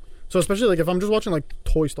immersed. So especially like if I'm just watching like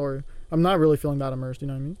Toy Story, I'm not really feeling that immersed. You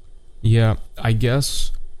know what I mean? Yeah, I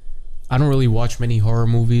guess. I don't really watch many horror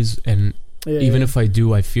movies, and even if I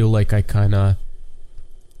do, I feel like I kind of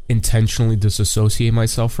intentionally disassociate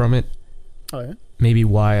myself from it. Oh yeah. Maybe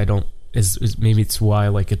why I don't maybe it's why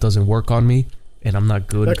like it doesn't work on me, and I'm not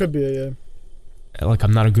good. That could be it, yeah. Like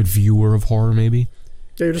I'm not a good viewer of horror, maybe.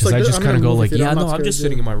 Yeah, you're just like I just kind of go like, I'm just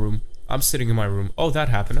sitting in my room. I'm sitting in my room. Oh, that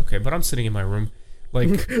happened. Okay, but I'm sitting in my room. Like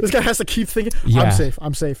this guy has to keep thinking. Yeah. I'm safe.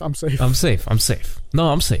 I'm safe. I'm safe. I'm safe. I'm safe. No,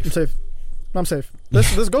 I'm safe. I'm safe. I'm safe.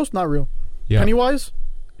 This ghost not real. Yeah. Pennywise,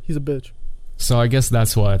 he's a bitch. So I guess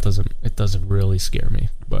that's why it doesn't really scare me.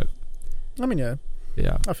 But I mean, yeah.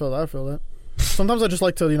 I feel that. Sometimes I just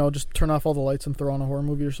like to just turn off all the lights and throw on a horror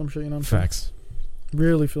movie or some shit. You know what I'm saying? Facts.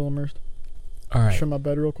 Really feel immersed. All right. Shut my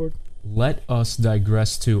bed real quick. Let us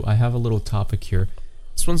digress to. I have a little topic here.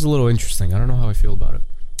 This one's a little interesting. I don't know how I feel about it.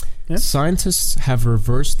 Yeah? Scientists have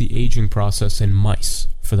reversed the aging process in mice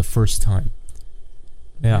for the first time.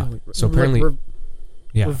 Yeah. Really? So apparently,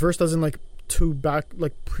 reversed as in like back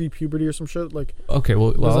like pre-puberty or some shit. Like okay,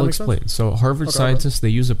 well I'll explain. Sense? So Harvard scientists they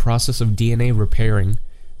use a process of DNA repairing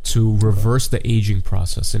to reverse the aging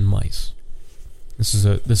process in mice. This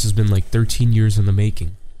has been like 13 years in the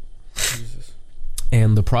making. Jesus.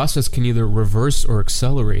 And the process can either reverse or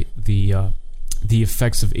accelerate the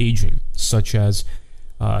effects of aging, such as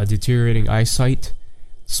deteriorating eyesight,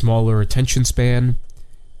 smaller attention span,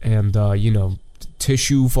 and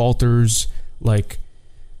tissue falters, like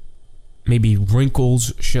maybe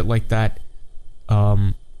wrinkles, shit like that.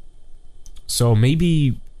 So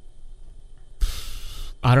maybe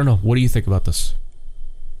I don't know. What do you think about this?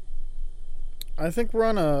 I think we're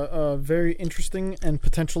on a very interesting and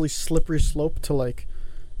potentially slippery slope to like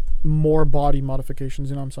more body modifications,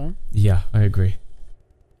 you know what I'm saying? Yeah, I agree.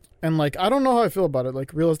 And like I don't know how I feel about it.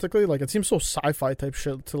 Like realistically, like it seems so sci-fi type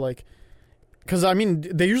shit to like, because I mean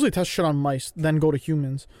they usually test shit on mice, then go to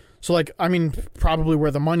humans. So like I mean probably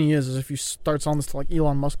where the money is if you start selling this to like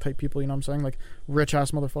Elon Musk type people, you know what I'm saying? Like rich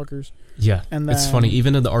ass motherfuckers. Yeah, and then, it's funny.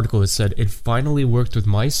 Even in the article it said it finally worked with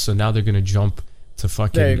mice, so now they're gonna jump to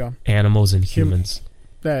fucking animals and humans.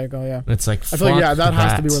 There you go. Yeah, and it's like I feel like that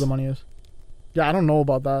has to be where the money is. Yeah, I don't know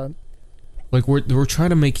about that. Like we're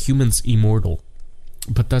trying to make humans immortal,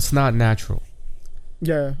 but that's not natural.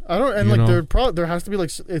 Yeah, I don't, and like there has to be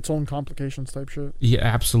like its own complications type shit. Yeah,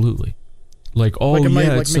 absolutely. Like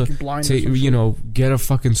it's make you blind. Get a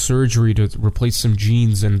fucking surgery to replace some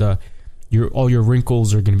genes, and all your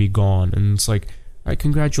wrinkles are gonna be gone, and it's like, all right,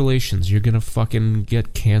 congratulations, you're gonna fucking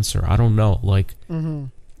get cancer. I don't know, like,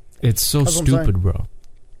 it's so stupid, bro.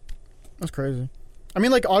 That's crazy. I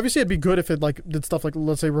mean, like, obviously it'd be good if it like did stuff like,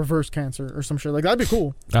 let's say, reverse cancer or some shit. Like that'd be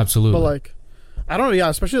cool. Absolutely. But like, I don't know. Yeah,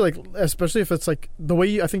 especially if it's like the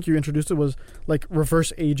way I think you introduced it was like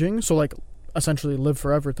reverse aging. So like essentially live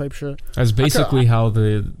forever type shit. That's basically how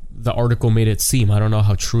the article made it seem. I don't know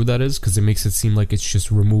how true that is because it makes it seem like it's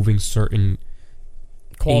just removing certain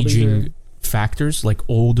aging factors. Like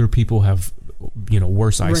older people have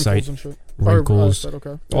worse eyesight, and shit. wrinkles,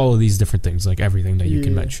 Okay. all of these different things, like everything that you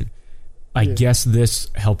can mention. I guess this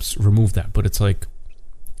helps remove that, but it's like,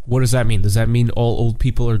 what does that mean? Does that mean all old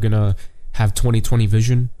people are gonna have 20/20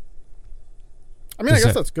 vision? I mean, I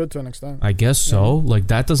guess that's good to an extent. I guess so. Like,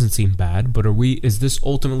 that doesn't seem bad, but is this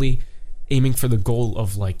ultimately aiming for the goal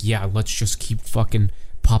of, like, yeah, let's just keep fucking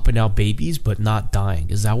popping out babies but not dying?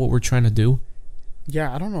 Is that what we're trying to do?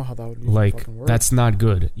 Yeah, I don't know how that would even like fucking work. That's not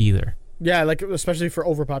good either. Yeah, like, especially for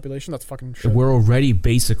overpopulation, that's fucking shit. We're already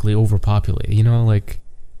basically overpopulated, like,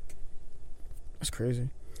 that's crazy.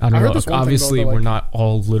 I don't know. Obviously, we're not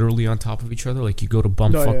all literally on top of each other. Like, you go to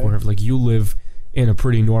bumfuck wherever, like, you live in a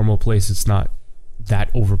pretty normal place. It's not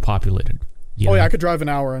that overpopulated. Yeah, I could drive an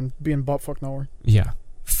hour and be in buttfuck nowhere. Yeah.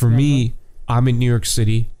 For me, I'm in New York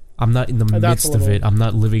City. I'm not in the midst of it. I'm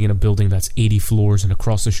not living in a building that's 80 floors and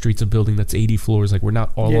across the street's a building that's 80 floors. Like, we're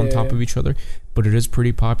not all on top of each other, but it is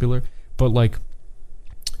pretty popular. But, like,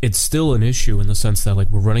 it's still an issue in the sense that, like,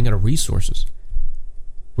 we're running out of resources.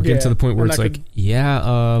 We're getting to the point where it's like,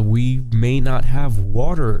 we may not have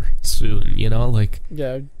water soon, like...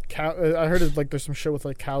 Yeah, I heard it, like, there's some shit with,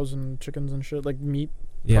 like, cows and chickens and shit, like, meat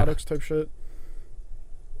products type shit.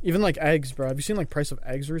 Even, like, eggs, bro. Have you seen, like, price of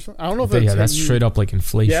eggs recently? I don't know if that's... Yeah, that's straight up, like,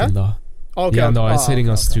 inflation, though. Okay. Yeah, no, it's hitting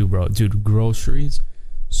us too, bro. Dude, groceries,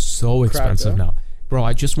 so expensive now. Bro,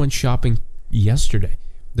 I just went shopping yesterday.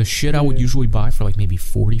 The shit I would usually buy for, like, maybe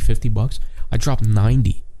 $40-$50, I dropped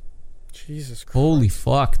 $90. Jesus Christ. Holy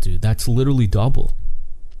fuck, dude. That's literally double.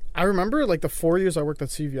 I remember, like, the 4 years I worked at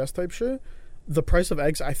CVS type shit, the price of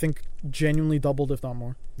eggs, I think, genuinely doubled, if not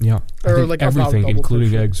more. Yeah. Or, like, everything,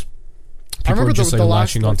 including eggs. People are just, like,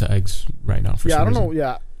 latching onto eggs right now for some reason. I don't know,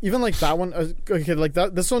 yeah. Even, like, that one, okay, like,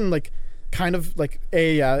 this one, like, kind of, like,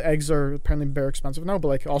 eggs are apparently very expensive now, but,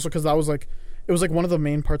 like, also because that was, like, it was, like, one of the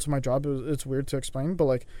main parts of my job. It's weird to explain, but,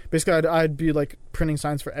 like, basically I'd be, like, printing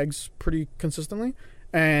signs for eggs pretty consistently.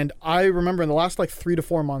 And I remember in the last, like, 3 to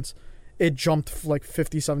 4 months, it jumped, like,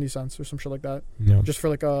 50-70 cents or some shit like that. Yeah. Just for,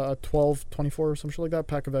 like, a 12, 24 or some shit like that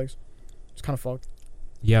pack of eggs. It's kind of fucked.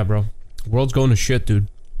 Yeah, bro. The world's going to shit, dude.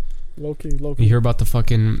 Low-key. You hear about the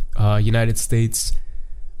fucking United States,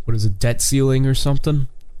 what is it, debt ceiling or something?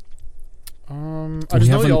 I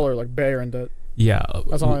just know y'all are, like, bare in debt. Yeah.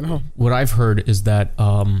 That's all I know. What I've heard is that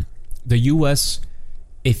the U.S.,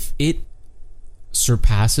 if it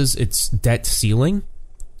surpasses its debt ceiling,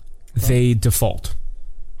 they default.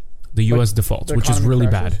 The U.S. defaults, which is really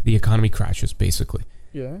bad. The economy crashes, basically.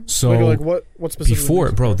 Yeah. So, like what specifically?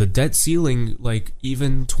 Before, bro, the debt ceiling, like,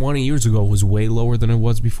 even 20 years ago was way lower than it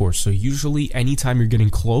was before. So usually, anytime you're getting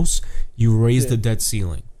close, you raise the debt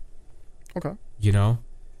ceiling. Okay.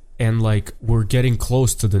 And, like, we're getting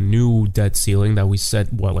close to the new debt ceiling that we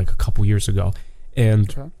set, like, a couple years ago.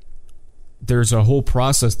 And there's a whole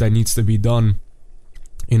process that needs to be done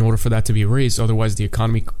in order for that to be raised. Otherwise, the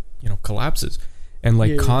economy, collapses. And,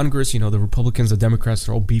 like, Congress, the Republicans, the Democrats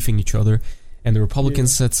are all beefing each other. And the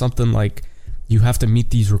Republicans said something like, you have to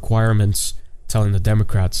meet these requirements, telling the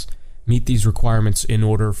Democrats, meet these requirements in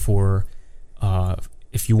order for,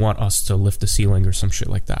 if you want us to lift the ceiling or some shit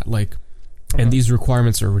like that. Like, and these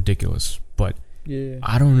requirements are ridiculous. But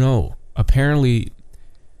I don't know. Apparently,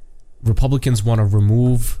 Republicans want to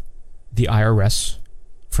remove the IRS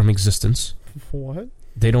from existence. What?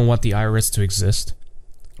 They don't want the IRS to exist.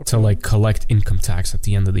 To, like, collect income tax at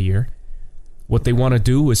the end of the year. What they want to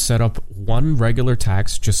do is set up one regular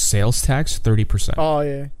tax, just sales tax, 30%. Oh,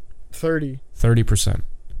 yeah. 30%.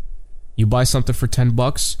 You buy something for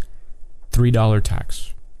 $10, $3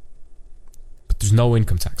 tax. But there's no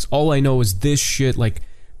income tax. All I know is this shit, like,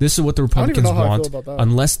 this is what the Republicans want.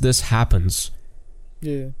 Unless this happens,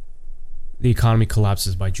 the economy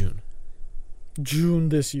collapses by June. June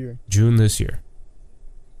this year.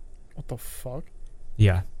 What the fuck?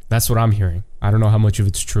 Yeah, that's what I'm hearing. I don't know how much of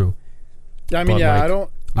it's true. Yeah, I mean, I don't...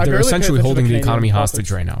 They're essentially holding the economy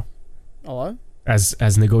hostage right now. A lot?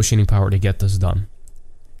 As negotiating power to get this done.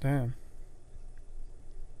 Damn.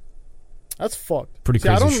 That's fucked. Pretty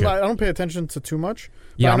crazy shit. I don't pay attention to too much.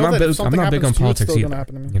 Yeah, I'm not big on politics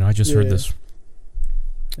either. I just heard this.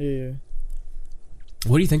 Yeah.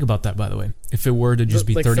 What do you think about that, by the way? If it were to just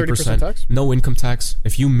be 30% tax? No income tax.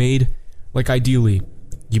 If you made, like, ideally,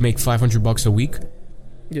 you make $500 a week.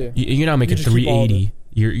 Yeah. You're not making $380.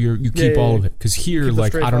 You keep all of it. Because here,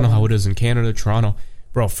 like, I don't know how it is in Canada, Toronto.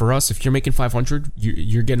 Bro, for us, if you're making $500,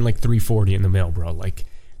 you're getting like $340 in the mail, bro. Like,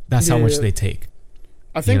 that's how much they take.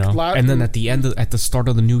 I think, and then at the start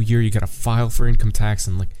of the new year, you gotta file for income tax,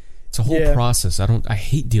 and, like, it's a whole process. I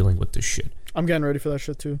hate dealing with this shit. I'm getting ready for that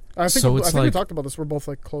shit too. I think we talked about this. We're both,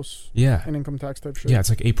 like, close. Yeah. In income tax type shit. Yeah, it's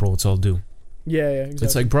like April. It's all due. Yeah, exactly.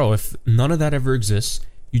 It's like, bro, if none of that ever exists,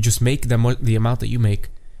 you just make the amount that you make,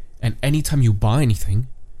 and anytime you buy anything,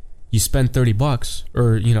 you spend $30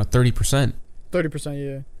 or 30%. 30%,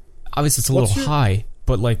 yeah. Obviously, it's a little high,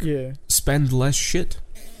 but like, spend less shit,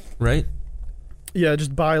 right? Yeah,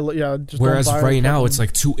 just buy. Yeah, just. Whereas don't buy right now, it's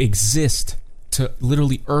like to exist, to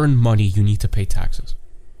literally earn money, you need to pay taxes.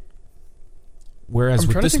 Whereas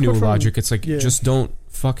with this new logic, it's like just don't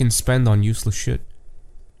fucking spend on useless shit,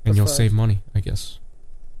 and you'll save money, I guess.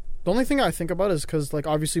 The only thing I think about is because, like,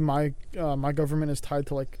 obviously my government is tied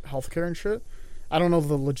to like healthcare and shit. I don't know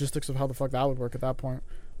the logistics of how the fuck that would work at that point,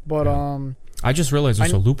 but I just realized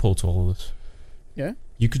there's a loophole to all of this. Yeah.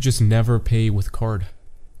 You could just never pay with card.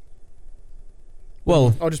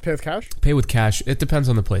 Well, I'll just pay with cash. Pay with cash. It depends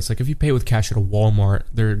on the place. Like if you pay with cash at a Walmart,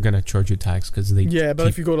 they're gonna charge you tax because they. Yeah, but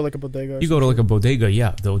if you go to like a bodega, you go to like a bodega,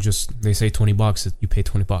 yeah, they say $20. You pay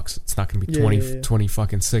 $20. It's not gonna be 20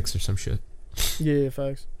 fucking 6 or some shit. Yeah,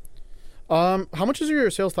 facts. How much is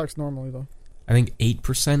your sales tax normally though? I think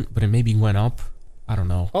 8%, but it maybe went up. I don't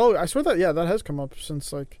know. Oh, I swear that that has come up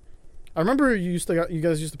since like. I remember you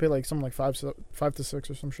guys used to pay like something like 5 to 6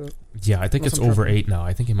 or some shit. Yeah, I think it's over 8 now.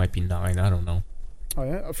 I think it might be 9. I don't know. Oh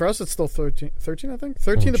yeah, for us it's still 13 I think.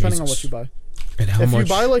 13 depending on what you buy. And how much? If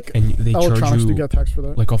you buy like and they electronics, charge you, you get taxed for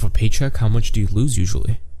that. Like off a paycheck, how much do you lose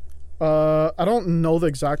usually? I don't know the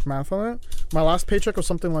exact math on it. My last paycheck was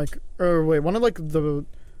something like, one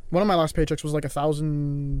of my last paychecks was like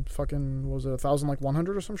 1,000 fucking, was it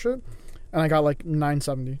 1,100 or some shit, and I got like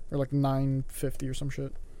 970 or like 950 or some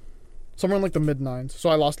shit, somewhere in like the mid nines. So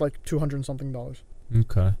I lost like $200 and something. Okay. You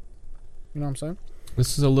know what I'm saying?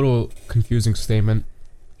 This is a little confusing statement.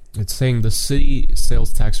 It's saying the city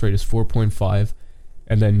sales tax rate is 4.5,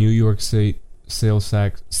 and then New York State sales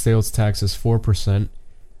tax is 4%,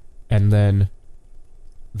 and then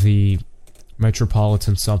the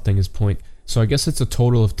metropolitan something is point. So I guess it's a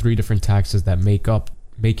total of 3 different taxes that make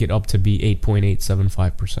it up to be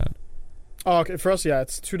 8.875%. Oh, okay. For us, yeah,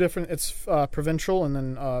 it's 2 different. It's provincial and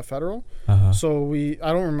then federal. So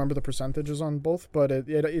I don't remember the percentages on both, but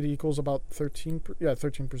it equals about 13%. Yeah,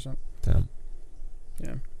 13%. Damn.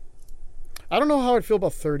 Yeah. I don't know how I'd feel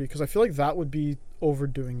about 30 because I feel like that would be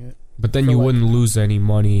overdoing it. But then you wouldn't lose any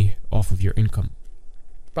money off of your income.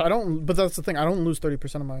 But that's the thing. I don't lose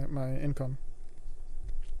 30% of my income.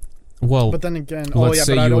 Well, but then again, let's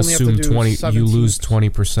say you assume 20, you lose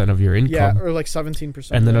 20% of your income. Yeah, or like 17%.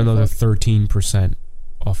 And then another 13%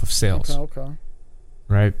 off of sales. Okay.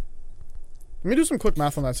 Right? Let me do some quick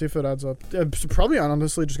math on that, see if it adds up. It's probably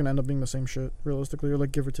honestly just going to end up being the same shit, realistically, or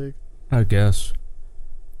like give or take. I guess.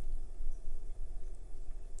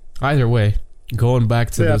 Either way, going back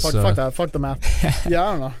to this... Fuck that. Fuck the math. Yeah,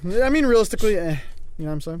 I don't know. I mean, realistically, you know what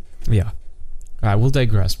I'm saying? Yeah. Alright, we'll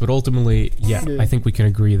digress, but ultimately, yeah, I think we can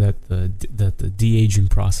agree that the de-aging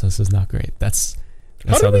process is not great. That's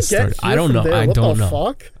how this started. I don't know. I don't know.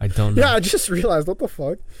 Fuck? I don't know. Yeah, I just realized. What the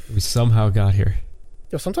fuck? We somehow got here.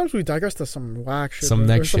 Yo, sometimes we digress to some whack shit. Some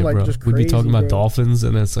next shit, bro. We'd be talking about dolphins,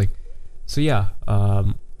 and it's like, so yeah,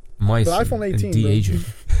 mice the iPhone 18, and de-aging.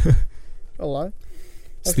 A lie.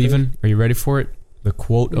 Steven, are you ready for it? The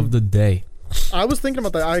quote of the day. I was thinking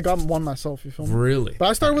about that. I got one myself, you feel me? Really? But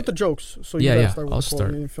I started with the jokes, so you yeah, start with I'll the start.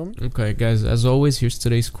 Quote, you feel me? Okay, guys, as always, here's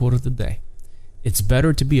today's quote of the day. It's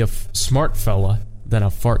better to be a smart fella than a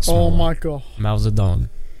fart smeller. Oh my god. Mao Zedong.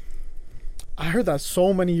 I heard that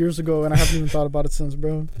so many years ago, and I haven't even thought about it since,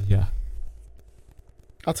 bro. Yeah.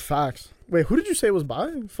 That's facts. Wait, who did you say it was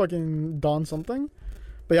by? Fucking Don something?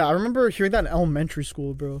 But yeah, I remember hearing that in elementary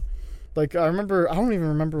school, bro. Like, I don't even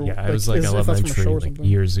remember. Yeah, it was like elementary, like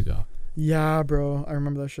years ago. Yeah, bro. I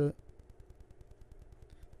remember that shit.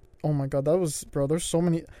 Oh my god, there's so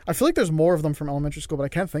many. I feel like there's more of them from elementary school, but I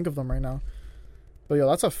can't think of them right now. But yeah,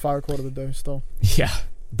 that's a fire quote of the day still. Yeah.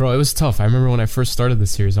 Bro, it was tough. I remember when I first started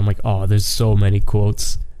this series, I'm like, oh, there's so many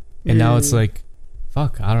quotes. And now it's like,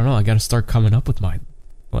 fuck, I don't know. I got to start coming up with mine.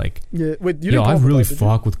 Like, yeah, wait, you didn't I really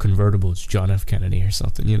fuck with convertibles, John F. Kennedy or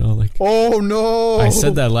something, like. Oh, no. I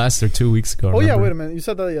said that last or 2 weeks ago. Oh, yeah, wait a minute. You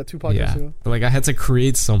said that, 2 podcasts ago. But like, I had to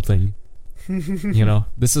create something.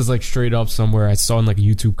 This is like straight up somewhere I saw in like a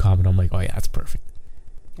YouTube comment. I'm like, oh yeah, that's perfect.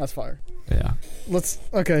 That's fire. Yeah.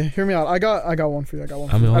 Okay, hear me out. I got one for you. I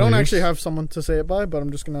don't actually have someone to say it by, but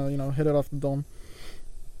I'm just gonna hit it off the dome.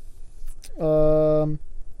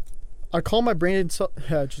 I call my brain cell.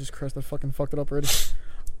 Yeah, Jesus Christ, I fucking fucked it up already.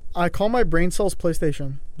 I call my brain cells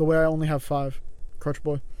PlayStation the way I only have 5. Crutch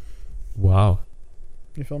Boy. Wow.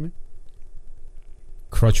 You feel me?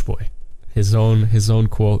 Crutch Boy. His own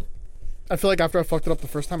quote. I feel like after I fucked it up the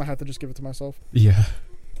first time, I had to just give it to myself. Yeah.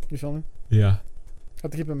 You feel me? Yeah. I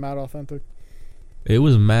have to keep it mad authentic. It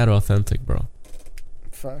was mad authentic, bro.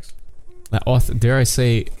 Facts. Dare I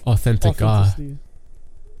say authentic? Authenticity.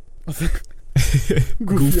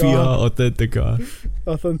 Goofy authentic.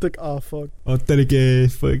 Authentic. Fuck.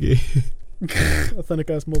 Authentic. Fuck it. Authentic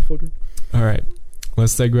ass motherfucker. All right,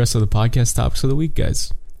 let's digress to the podcast topics of the week,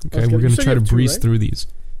 guys. Okay, we're gonna try to breeze through these.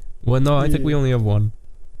 Well, no, I think we only have one.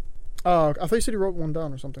 I thought you said you wrote one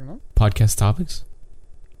down or something, no? Podcast topics?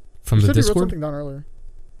 From the Discord? You wrote something down earlier.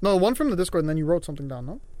 No, one from the Discord, and then you wrote something down,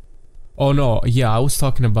 no? Oh, no. Yeah, I was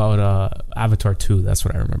talking about Avatar 2. That's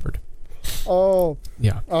what I remembered. Oh.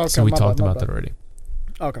 Yeah. Okay, so we talked about that already.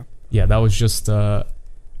 Okay. Yeah, that was just... I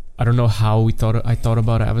don't know how I thought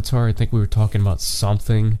about Avatar. I think we were talking about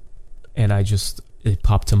something, and it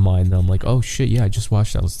popped to mind. And I'm like, oh, shit, yeah, I just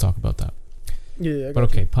watched that. Let's talk about that. Yeah, but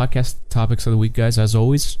okay, podcast topics of the week, guys. As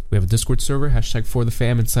always, we have a Discord server,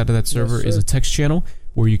 #4thefam. Inside of that server is a text channel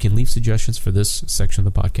where you can leave suggestions for this section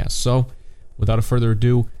of the podcast. So, without further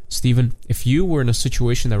ado, Steven, if you were in a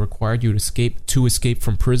situation that required you to escape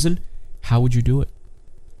from prison, how would you do it?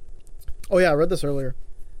 Oh yeah, I read this earlier.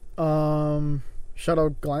 Shout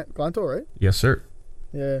out Glanto, right? Yes, sir.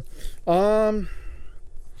 Yeah. How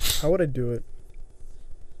would I do it?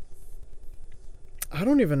 I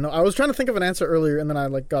don't even know. I was trying to think of an answer earlier, and then I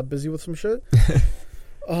got busy with some shit.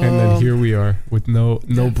 And then here we are with no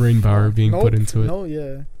brain power being put into it. No,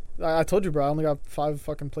 yeah. I told you, bro. I only got 5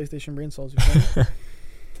 fucking PlayStation brain cells. You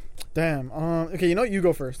Damn. Okay, you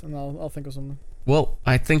go first, and I'll think of something. Well,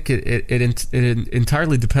 I think it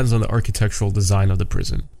entirely depends on the architectural design of the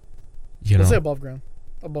prison. Let's say above ground.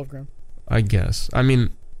 Above ground. I guess. I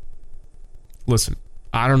mean, listen.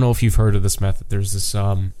 I don't know if you've heard of this method. There's this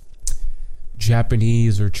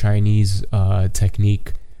Japanese or Chinese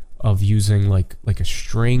technique of using like a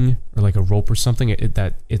string or like a rope or something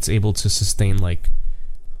that it's able to sustain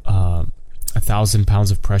 1,000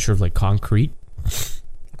 pounds of pressure of concrete.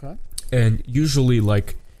 Okay. And usually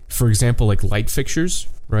for example light fixtures,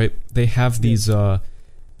 right? They have these oh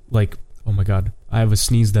my god, I have a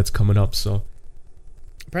sneeze that's coming up, so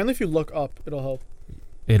apparently if you look up it'll help.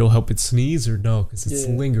 It'll help it sneeze or no? Because it's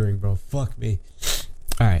lingering, bro. Fuck me.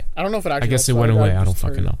 Alright. I don't know if it actually I guess it went away. I don't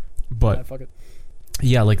fucking know. But fuck it.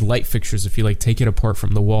 Yeah, light fixtures, if you take it apart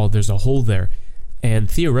from the wall, there's a hole there. And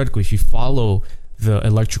theoretically, if you follow the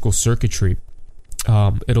electrical circuitry,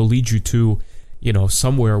 it'll lead you to,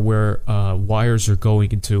 somewhere where wires are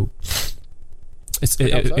going into.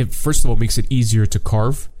 It first of all makes it easier to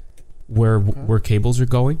carve where cables are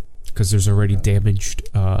going, because there's already damaged.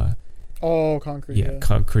 Concrete. Yeah,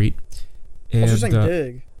 concrete. And, you're saying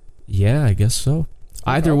dig. Yeah, I guess so.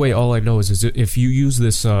 Either way, all I know is if you use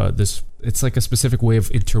this, it's like a specific way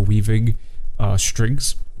of interweaving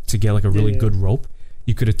strings to get a really good rope.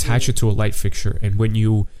 You could attach it to a light fixture, and when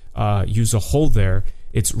you use a hole there,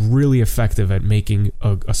 it's really effective at making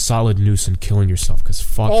a solid noose and killing yourself. Because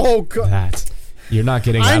fuck that, you're not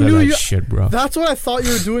getting out of that shit, bro. That's what I thought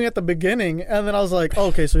you were doing at the beginning, and then I was like,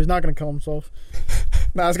 okay, so he's not gonna kill himself.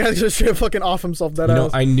 Nah, this guy's just straight fucking off himself.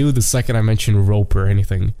 I knew the second I mentioned rope or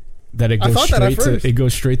anything that it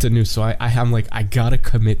goes straight to noose. So I'm like, I gotta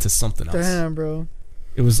commit to something else. Damn, bro.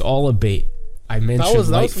 It was all a bait. I mentioned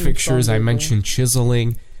light fixtures. I mentioned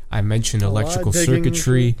chiseling. I mentioned electrical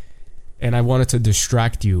circuitry, and I wanted to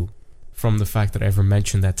distract you from the fact that I ever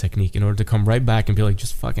mentioned that technique in order to come right back and be like,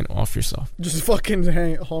 just fucking off yourself. Just fucking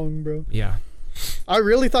hung, bro. Yeah. I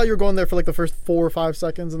really thought you were going there for the first 4 or 5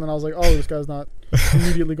 seconds, and then I was like, oh, this guy's not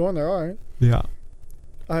immediately going there. All right. Yeah.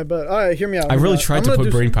 I bet. All right, hear me out. I really tried to put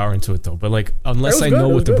brain power into it, though. But, unless I know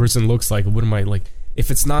what the person looks like, what am I, if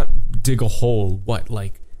it's not dig a hole, what,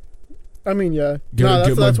 I mean, yeah.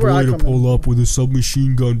 Get my boy to pull up with a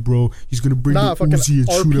submachine gun, bro. He's gonna bring the Uzi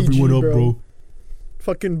and shoot everyone up, bro.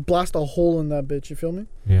 Fucking blast a hole in that bitch, you feel me?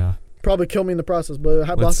 Yeah. Probably kill me in the process, but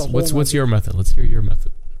blast a hole. What's your method? Let's hear your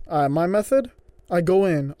method. My method? I go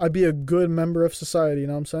in. I be a good member of society, you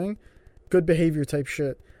know what I'm saying? Good behavior type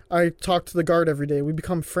shit. I talk to the guard every day. We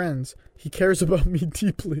become friends. He cares about me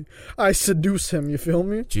deeply. I seduce him, you feel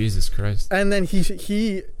me? Jesus Christ. And then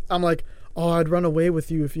I'm like, oh, I'd run away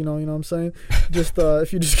with you if you know what I'm saying? Just,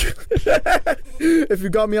 if you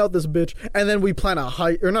got me out this bitch. And then we plan a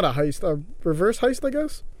heist, or not a heist, a reverse heist, I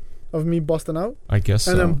guess, of me busting out. I guess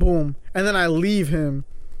and then boom. And then I leave him.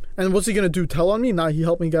 And what's he gonna do? Tell on me? Nah, he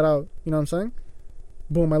helped me get out. You know what I'm saying?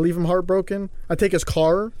 Boom, I leave him heartbroken. I take his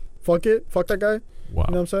car. Fuck it. Fuck that guy. Wow.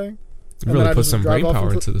 You know what I'm saying? You really put some brain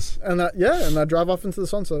power into this. And I drive off into the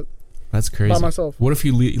sunset. That's crazy. By myself. What if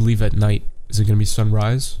you leave at night? Is it gonna be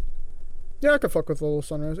sunrise? Yeah, I could fuck with a little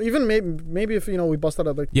sunrise. Even maybe if we bust out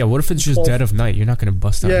at Yeah, what if it's just dead of night? You're not gonna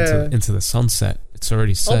bust out into the sunset. It's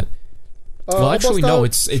already set. Well, I'll actually, bust no. out,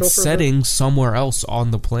 It's chill for a bit. setting somewhere else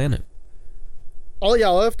on the planet. Oh yeah,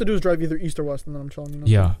 all I have to do is drive either east or west, and then I'm chilling. You know?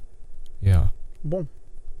 Yeah, yeah. Boom.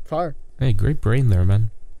 Fire. Hey, great brain there,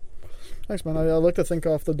 man. Thanks, man. I like to think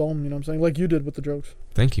off the dome. You know what I'm saying? Like you did with the jokes.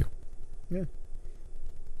 Thank you.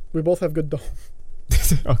 We both have good dome.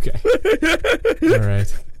 Okay. All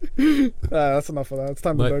right. That's enough of that. It's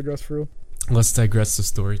time to digress for real. Let's digress to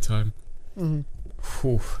story time.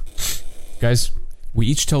 Whew. Guys, we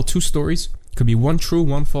each tell 2 stories. Could be 1 true,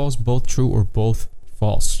 1 false, both true, or both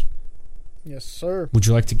false. Yes, sir. Would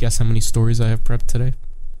you like to guess how many stories I have prepped today?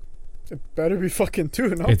 It better be fucking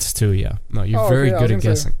 2, no? It's 2, yeah. No, you're very good at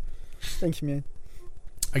guessing. Thank you, man.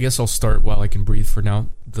 I guess I'll start while I can breathe for now.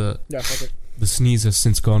 Yeah, fuck it. The sneeze has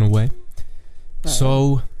since gone away.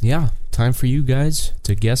 So, yeah, time for you guys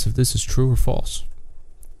to guess if this is true or false.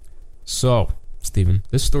 So, Steven,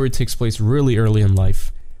 this story takes place really early in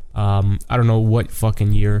life. I don't know what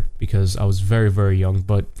fucking year, because I was very, very young,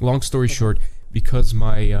 but long story short, because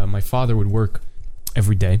my father would work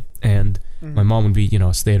every day, and my mom would be,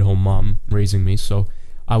 a stay-at-home mom raising me, so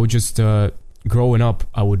I would just, growing up,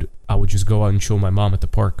 I would just go out and chill with my mom at the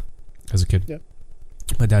park as a kid. Yeah.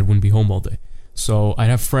 My dad wouldn't be home all day. So I'd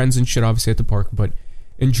have friends and shit obviously at the park, but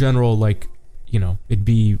in general, like, it'd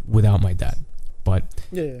be without my dad. But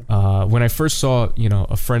when I first saw,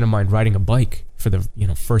 a friend of mine riding a bike for the,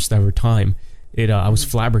 first ever time, I was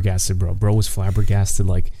flabbergasted, bro. Bro was flabbergasted,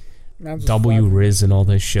 like, W Riz and all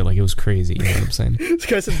this shit. Like, it was crazy, you know what I'm saying? This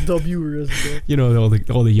guy said W Riz, bro. All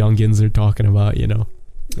the youngins are talking about,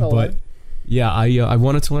 But, yeah, I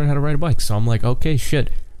wanted to learn how to ride a bike, so I'm like, okay, shit.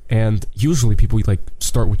 And usually people like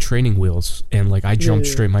start with training wheels, and like I jumped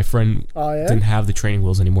straight. My friend didn't have the training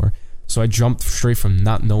wheels anymore, so I jumped straight from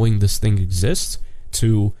not knowing this thing exists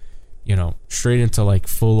to, straight into like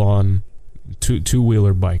full on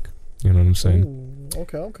two-wheeler bike. You know what I'm saying? Ooh,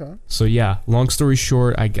 okay. So yeah, long story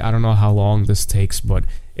short, I don't know how long this takes, but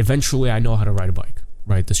eventually I know how to ride a bike.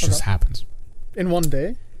 Right? This just happens. In one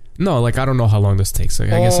day? No, like I don't know how long this takes.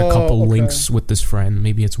 Like I guess a couple links with this friend.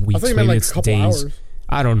 Maybe it's weeks. Maybe it's days. Hours.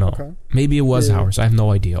 I don't know. Okay. Maybe it was hours. I have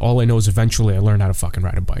no idea. All I know is eventually I learned how to fucking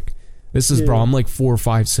ride a bike. This is, bro, I'm like 4 or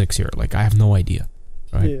 5, 6 here. Like, I have no idea.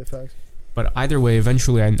 Right? Yeah, facts. But either way,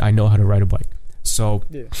 eventually I know how to ride a bike. So,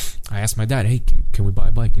 I asked my dad, hey, can we buy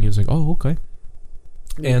a bike? And he was like, oh, okay.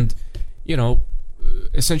 Yeah. And,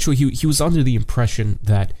 essentially he was under the impression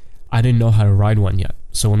that I didn't know how to ride one yet.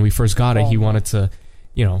 So when we first got it, he wanted to,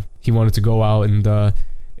 he wanted to go out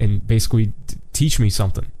and basically teach me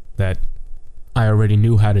something that I already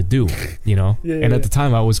knew how to do, and at the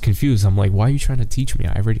time I was confused. I'm like, why are you trying to teach me?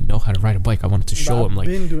 I already know how to ride a bike. I wanted to show him, like,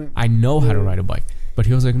 I know how to ride a bike. But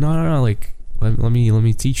he was like, no, like, let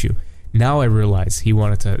me teach you. Now I realize he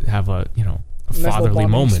wanted to have a fatherly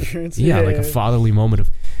moment. Yeah, a fatherly moment of,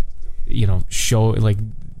 show, like,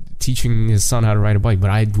 teaching his son how to ride a bike.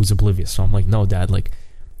 But I was oblivious. So I'm like, no, Dad, like,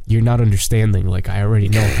 you're not understanding. Like, I already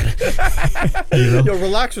know how to. Yo,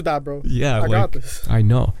 relax with that, bro. Yeah, I got this. I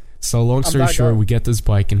know. So long story short, we get this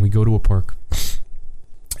bike and we go to a park.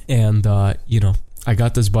 And, I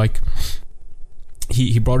got this bike.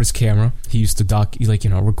 He brought his camera. He used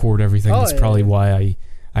to record everything. That's probably why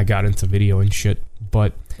I got into video and shit.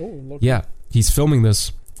 But, he's filming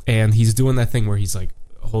this and he's doing that thing where he's like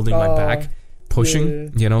holding my back,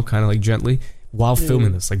 pushing, kind of like gently. While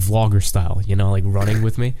filming this, like vlogger style, like running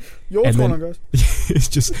with me. Yo, what's going on, guys? It's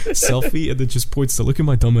just selfie and then just points to, look at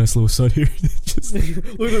my dumbass little son here. Just, look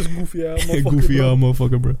at this goofy ass motherfucker. Goofy ass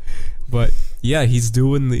motherfucker, bro. But yeah, he's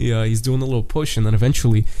doing the little push, and then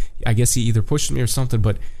eventually, I guess he either pushed me or something.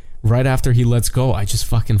 But right after he lets go, I just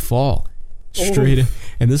fucking fall straight in.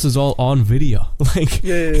 And this is all on video. Like,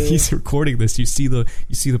 he's recording this. You see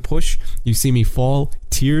the push, you see me fall,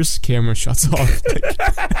 tears, camera shuts off.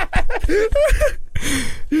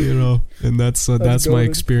 And that's my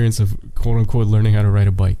experience of quote unquote learning how to ride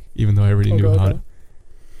a bike, even though I already knew how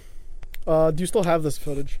to. Do you still have this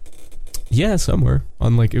footage? Yeah, somewhere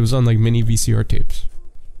it was on like mini VCR tapes.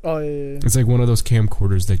 Oh yeah. It's like one of those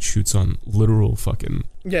camcorders that shoots on literal fucking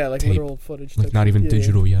like tape. literal footage, like not even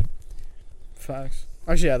digital yet. Facts.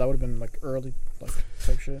 Actually, that would have been like early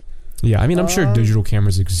type shit. Yeah, I mean, I'm sure digital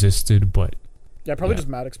cameras existed, but probably just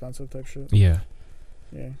mad expensive type shit. Yeah,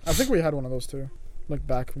 I think we had one of those too, like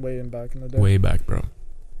way back in the day. Way back, bro.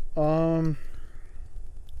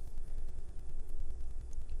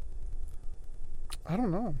 I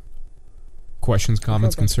don't know. Questions,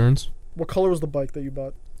 comments, concerns? What color was the bike that you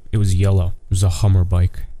bought? It was yellow. It was a Hummer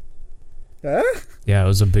bike. Yeah? Yeah, it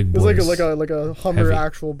was a big boy. It was like a Hummer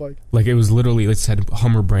actual bike. Like, it was literally, it had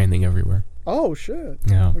Hummer branding everywhere. Oh, shit.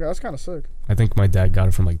 Yeah. Okay, that's kind of sick. I think my dad got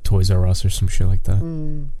it from, like, Toys R Us or some shit like that.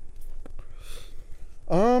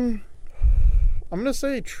 I'm gonna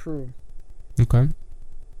say true. Okay.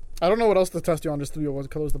 I don't know what else to test you on, just to be what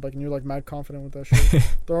color's the bike, and you're like mad confident with that shit.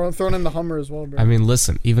 throwing in the Hummer as well, bro. I mean,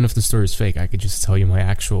 listen, even if the story is fake, I could just tell you my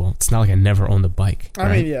actual. It's not like I never owned the bike.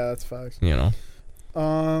 I mean, yeah, that's facts. You know.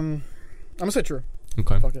 I'm gonna say true.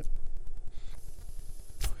 Okay. Fuck it.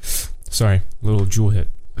 Sorry, little jewel hit.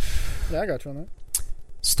 Yeah, I got you on that.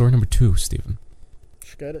 Story number 2, Steven.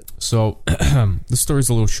 Just get it. So, the story's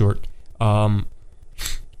a little short.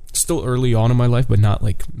 Still early on in my life, but not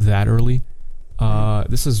like that early.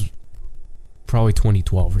 This is probably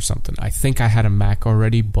 2012 or something. I think I had a Mac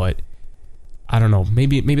already, but I don't know.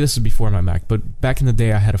 Maybe this is before my Mac. But back in the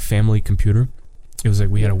day, I had a family computer. It was like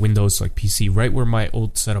we had a Windows like PC right where my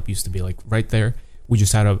old setup used to be, like right there. We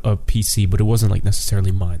just had a PC, but it wasn't like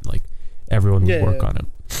necessarily mine. Like everyone would work on it.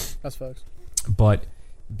 That's facts. But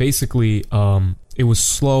basically, it was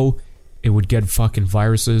slow. It would get fucking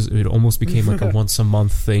viruses. It almost became like a once a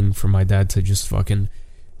month thing for my dad to just fucking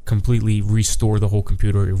completely restore the whole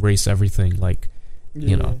computer, erase everything. Like,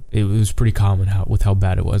 you know, it was pretty common with how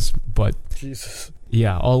bad it was. But Jesus.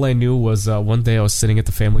 Yeah, all I knew was one day I was sitting at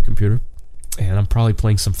the family computer, and I'm probably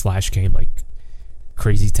playing some Flash game like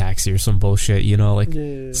Crazy Taxi or some bullshit, you know,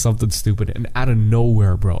 like something stupid. And out of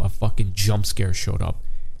nowhere, bro, a fucking jump scare showed up.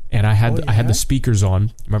 And I had the speakers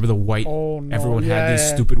on. Remember the white? Oh, no. Everyone had these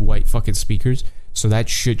stupid white fucking speakers. So that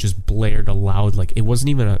shit just blared aloud. Like it wasn't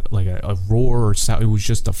even a roar or sound. It was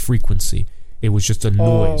just a frequency. It was just a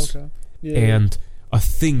noise. Okay. And a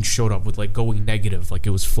thing showed up with like going negative, like it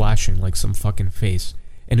was flashing like some fucking face.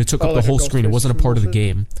 And it took up the whole screen. It wasn't a part of the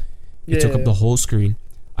game. It took up the whole screen.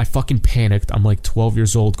 I fucking panicked. I'm like 12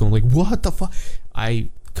 years old, going like, what the fuck? I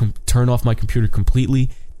turned off my computer completely.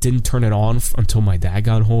 Didn't turn it on until my dad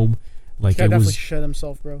got home. Like it definitely was shit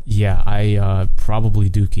himself, bro. Yeah, I probably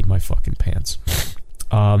dookied my fucking pants.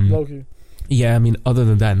 Low-key. Yeah, I mean, other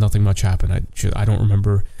than that, nothing much happened. I don't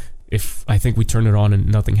remember if I think we turned it on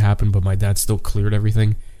and nothing happened, but my dad still cleared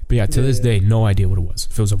everything. But yeah, to this day, no idea what it was.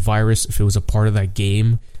 If it was a virus, if it was a part of that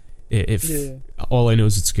game, all I know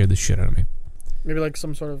is it scared the shit out of me. Maybe like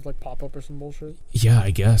some sort of like pop-up or some bullshit. Yeah, I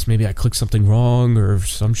guess. Maybe I clicked something wrong or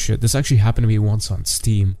some shit. This actually happened to me once on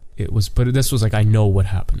Steam. This was like, I know what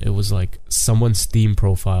happened. It was like someone's Steam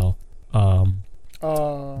profile.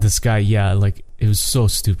 This guy, like it was so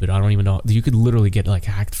stupid. I don't even know. You could literally get like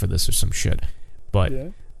hacked for this or some shit. But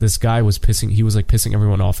this guy was pissing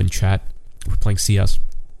everyone off in chat. We're playing CS.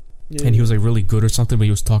 And he was like really good or something, but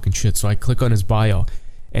he was talking shit. So I click on his bio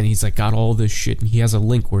and he's like got all this shit and he has a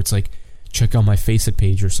link where it's like, check out my Faceit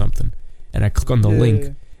page or something. And I click on the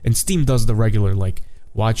link and Steam does the regular like,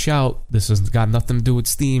 watch out, this has got nothing to do with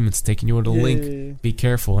Steam, it's taking you to a link, be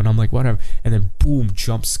careful. And I'm like, whatever. And then boom,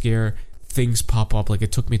 jump scare, things pop up. Like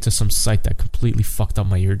it took me to some site that completely fucked up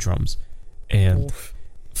my eardrums. And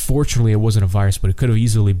fortunately it wasn't a virus, but it could have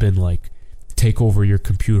easily been like take over your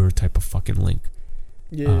computer type of fucking link.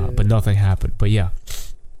 But nothing happened. But yeah,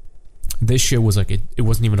 this shit was like it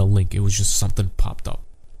wasn't even a link, it was just something popped up.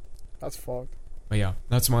 That's fucked. But yeah,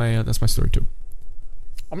 that's my story too.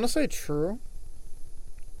 I'm gonna say true.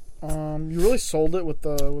 You really sold it with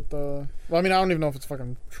the. Well, I mean, I don't even know if it's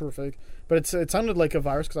fucking true or fake, but it sounded like a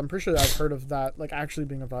virus because I'm pretty sure I've heard of that, like actually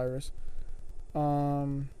being a virus. I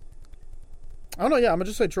don't know. Yeah, I'm gonna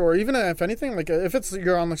just say true. Or even if anything, like if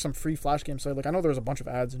you're on like some free Flash game site, like I know there's a bunch of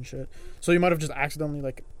ads and shit, so you might have just accidentally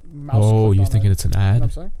like mouse. Oh, you're thinking it's an ad? You know what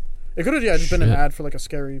I'm saying? It could have just been an ad for like a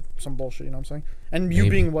scary some bullshit. You know what I'm saying? And you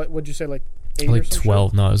being what would you say like 8 like or some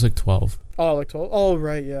 12? Shit? No, it was like 12. Oh, like 12? Oh,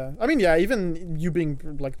 right, yeah. I mean, yeah, even you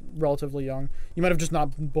being, like, relatively young, you might have just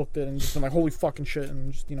not booked it and just been like, holy fucking shit,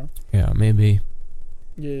 and just, you know. Yeah, maybe.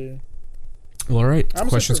 Yeah. Well, alright.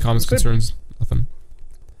 Questions, comments, concerns? Nothing?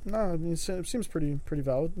 No, I mean, it seems pretty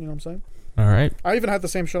valid, you know what I'm saying? Alright. I even had the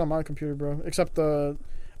same shit on my computer, bro, except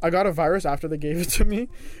I got a virus after they gave it to me,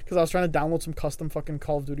 because I was trying to download some custom fucking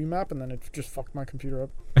Call of Duty map, and then it just fucked my computer up.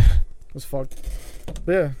 It was fucked.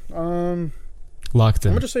 But yeah, locked in.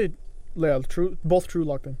 I'm gonna just say, yeah, true. Both true,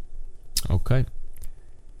 locked in. Okay.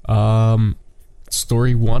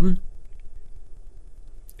 Story 1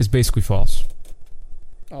 is basically false.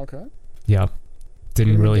 Okay. Yeah.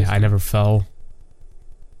 Didn't really. I never fell.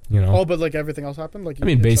 You know. Oh, but like everything else happened. Like I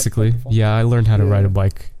mean, basically, yeah. I learned how to ride a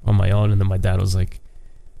bike on my own, and then my dad was like,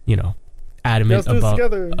 you know, adamant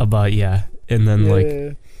about yeah. And then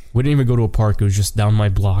like. We didn't even go to a park. It was just down my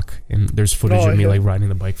block, and there's footage of me like riding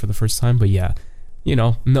the bike for the first time. But yeah, you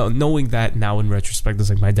know, knowing that now in retrospect, it's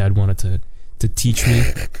like my dad wanted to teach me,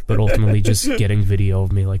 but ultimately just getting video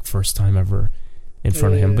of me like first time ever in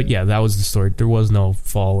front of him. But yeah, that was the story. There was no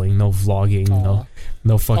falling, no vlogging,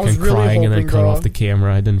 no fucking really crying and then cut off the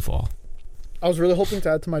camera. I didn't fall. I was really hoping to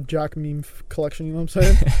add to my Jack meme collection. You know what I'm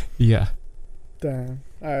saying? Yeah. Damn.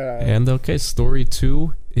 All right. And okay, story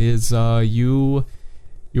 2 is you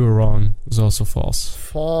were wrong. It was also false.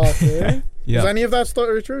 Fuck. Eh? Yeah. Is any of that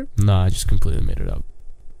story true? Nah, I just completely made it up.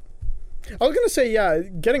 I was gonna say, yeah,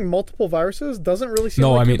 getting multiple viruses doesn't really seem.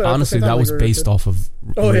 No, like I it, mean but at the honestly, same time, that like, was you're based good. off of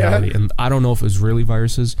Oh, reality, yeah? and I don't know if it was really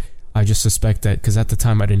viruses. I just suspect that because at the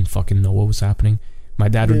time I didn't fucking know what was happening. My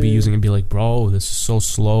dad would be Yeah. using it and be like, "Bro, this is so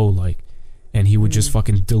slow," like, and he would just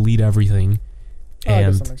fucking delete everything Oh, I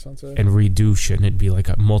guess that and makes sense. Yeah. and redo shit, and it'd be like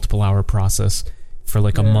a multiple hour process. For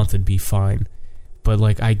like a Yeah. month, it'd be fine. But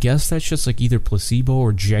like, I guess that's just like either placebo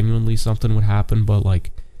or genuinely something would happen. But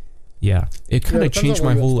like, yeah, it kind of depends on changed where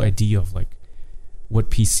my you whole start. idea of like what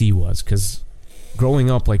PC was. Because growing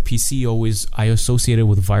up, like PC always I associated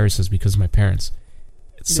with viruses because of my parents.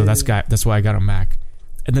 So Yeah. that's why I got a Mac.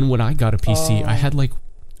 And then when I got a PC, I Oh. had like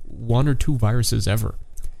 1 or 2 viruses ever.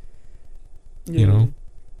 Yeah. You know?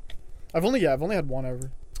 I've only had one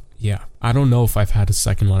ever. Yeah, I don't know if I've had a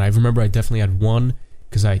second one. I remember I definitely had one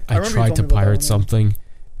because I remember you tried told to me about that pirate one, yeah. something,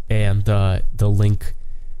 and the link,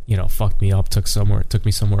 fucked me up. Took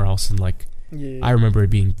me somewhere else, and like Yeah. I remember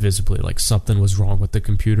it being visibly like something was wrong with the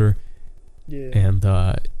computer, Yeah. and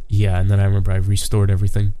and then I remember I restored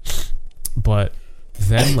everything, but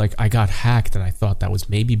then like I got hacked, and I thought that was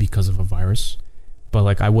maybe because of a virus, but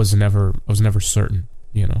like I was never certain,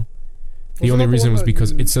 The Wasn't only that the reason one was that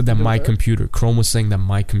because you it said that did my there? computer, Chrome was saying that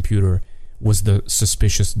my computer was the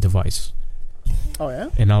suspicious device. Oh yeah.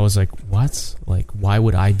 And I was like, what? Like, why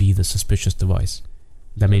would I be the suspicious device?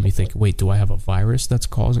 That made me think, wait, do I have a virus that's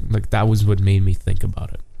causing... Like, that was what made me think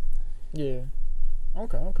about it. Yeah.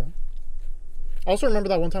 Okay. I also remember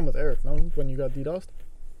that one time with Eric. No, when you got DDoSed.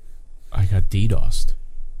 I got DDoSed.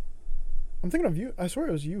 I'm thinking of you. I swear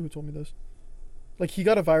it was you who told me this. Like he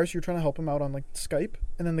got a virus. You're trying to help him out on like Skype,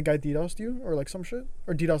 and then the guy DDoSed you, or like some shit,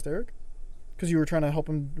 or DDoSed Eric, because you were trying to help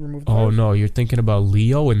him remove the Oh, virus. no, you're thinking about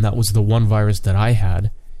Leo, and that was the one virus that I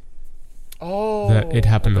had. Oh. That it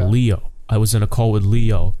happened to okay. Leo. I was in a call with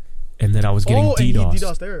Leo, and then I was getting Oh, DDoSed. and he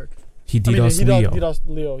DDoSed Eric. He I mean, DDoSed he Leo. DDoSed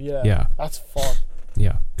Leo. Yeah. Yeah. That's fucked.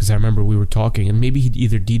 Yeah, because I remember we were talking, and maybe he'd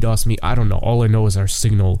either DDoS me. I don't know. All I know is our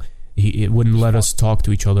signal, it wouldn't let us talk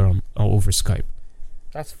to each other over Skype.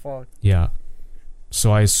 That's fucked. Yeah.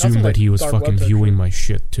 So I assumed some, that like, he was dark fucking web type viewing shit. my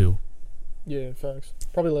shit too. Yeah, facts.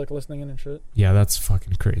 Probably like listening in and shit. Yeah, that's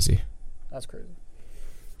fucking crazy. That's crazy.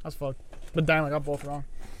 That's fucked. But damn, I got both wrong.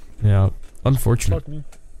 Yeah, unfortunate. Fuck me.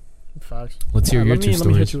 Facts. Let's hear your let two me hit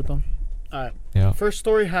stories. you with them. Alright. Yeah. First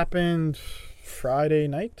story happened Friday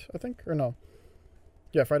night, I think. Or no.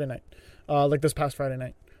 Yeah, Friday night. Like this past Friday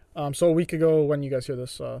night. So a week ago when you guys hear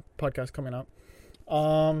this podcast coming out.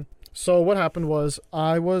 So what happened was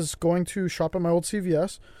I was going to shop at my old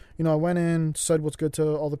CVS. I went in, said what's good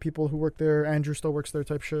to all the people who work there. Andrew still works there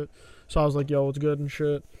type shit. So I was like, yo, what's good and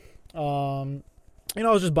shit. I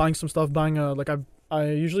was just buying some stuff, I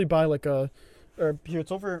usually buy like a, or here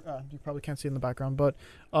it's over, you probably can't see it in the background, but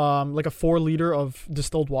like a 4 liter of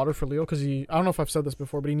distilled water for Leo, because I don't know if I've said this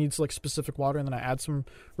before, but he needs like specific water, and then I add some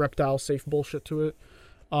Reptile safe bullshit to it.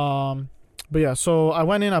 But yeah, so I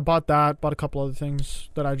went in, I bought a couple other things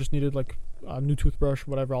that I just needed, like a new toothbrush,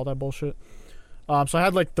 whatever, all that bullshit. So I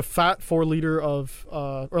had like the fat 4 liter of,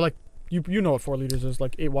 or like, you know what 4 liters is,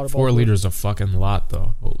 like 8 water bottles. 4 liters a fucking lot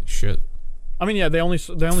though. Holy shit. I mean, yeah, they only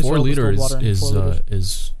 4 sell liters distilled water in 4 liters.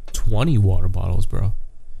 is 20 water bottles, bro. Am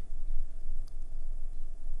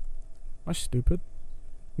I stupid?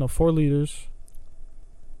 No, 4 liters.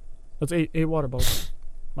 That's 8 water bottles.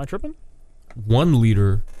 Am I tripping? 1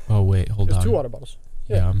 liter. Oh wait, hold It's on. 2 water bottles.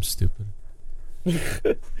 Yeah, I'm stupid.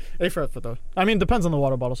 A for effort though. I mean, depends on the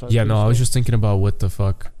water bottle size. Yeah, no, I was So- just thinking about what the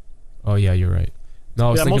fuck. Oh yeah, you're right. No,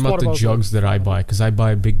 I was Yeah, thinking most about water the bottles jugs are that I fine. buy, because I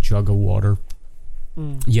buy a big jug of water.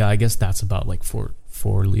 Mm. Yeah, I guess that's about like 4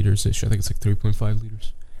 liters ish. I think it's like 3.5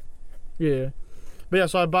 liters. Yeah. But yeah,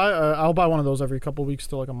 so I'll buy one of those every couple weeks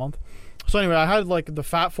to like a month. So anyway, I had like the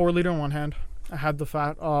fat 4 liter in one hand. I had the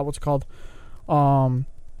fat, what's it called?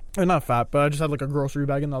 Not fat, but I just had like a grocery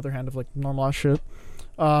bag in the other hand of like normal ass shit.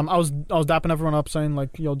 I was dapping everyone up, saying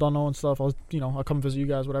like, yo, don't know and stuff. I was, I'll come visit you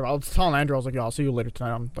guys, whatever. I was telling Andrew, I was like, yo, I'll see you later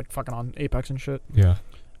tonight. I'm like fucking on Apex and shit. Yeah.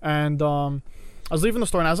 And I was leaving the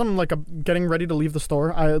store, and as I'm like getting ready to leave the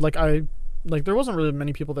store, I there wasn't really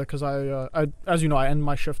many people there, because I as you know, I end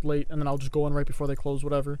my shift late, and then I'll just go in right before they close,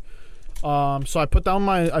 whatever. So I put down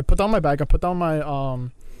my bag, I put down my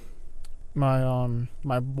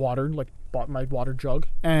my water, like bought my water jug,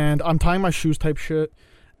 and I'm tying my shoes type shit,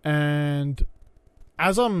 and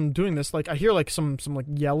as I'm doing this, like I hear like some like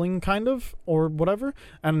yelling kind of or whatever,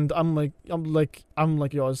 and I'm like,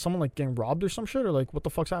 yo, is someone like getting robbed or some shit, or like what the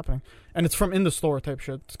fuck's happening? And it's from in the store type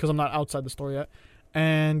shit, because I'm not outside the store yet,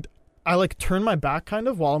 and I like turn my back kind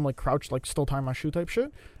of while I'm like crouched, like still tying my shoe type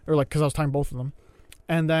shit, or like because I was tying both of them,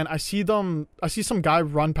 and then I see some guy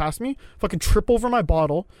run past me, fucking trip over my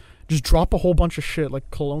bottle, just drop a whole bunch of shit like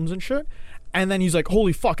colognes and shit. And then he's like,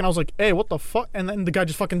 holy fuck. And I was like, hey, what the fuck? And then the guy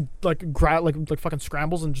just fucking like fucking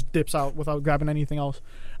scrambles and just dips out without grabbing anything else.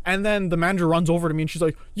 And then the manager runs over to me and she's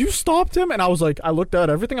like, you stopped him? And I was like, I looked at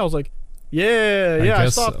everything. I was like, I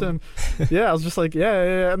stopped him. Yeah, I was just like,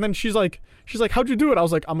 yeah. And then she's like, how'd you do it? I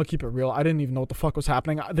was like, I'm gonna keep it real. I didn't even know what the fuck was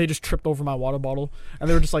happening. They just tripped over my water bottle and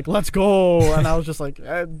they were just like, let's go. And I was just like,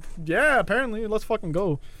 yeah, apparently, let's fucking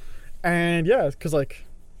go. And yeah, because like,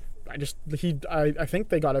 I think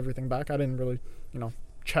they got everything back. I didn't really,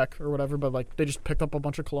 check or whatever, but like they just picked up a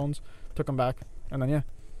bunch of colognes, took them back, and then yeah.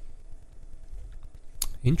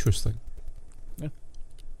 Interesting. Yeah.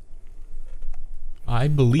 I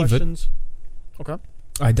believe Questions? Okay.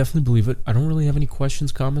 I definitely believe it. I don't really have any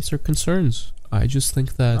questions, comments, or concerns. I just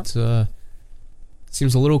think that it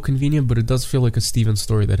seems a little convenient, but it does feel like a Steven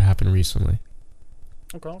story that happened recently.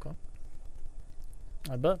 Okay.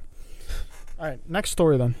 I bet. All right, next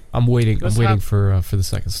story then. I'm waiting for the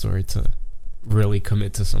second story to really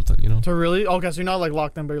commit to something, To really? Okay, so you're not like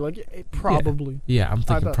locked in, but you're like, probably. Yeah, I'm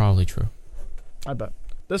thinking probably true. I bet.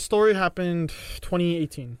 This story happened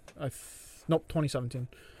 2018. 2017.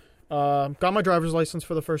 Got my driver's license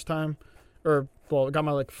for the first time. Got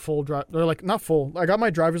my like full drive. Or like not full. I got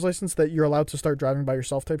my driver's license that you're allowed to start driving by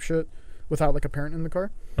yourself type shit without like a parent in the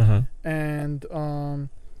car. Uh-huh. And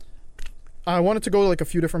I wanted to go to like a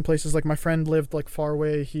few different places. Like my friend lived like far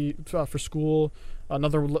away. He for school.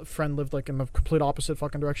 Another friend lived like in the complete opposite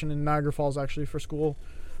fucking direction in Niagara Falls actually for school.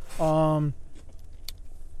 Also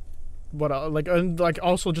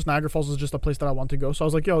just Niagara Falls is just a place that I want to go. So I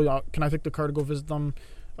was like, yo, can I take the car to go visit them?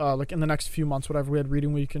 Like in the next few months, whatever. We had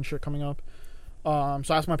reading week and shit coming up. So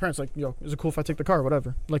I asked my parents, like, yo, is it cool if I take the car?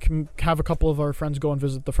 Whatever. Like have a couple of our friends go and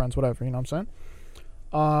visit the friends, whatever. You know what I'm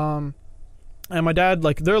saying? And my dad,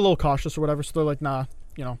 like, they're a little cautious or whatever, so they're like, nah,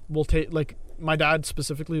 we'll take, like, my dad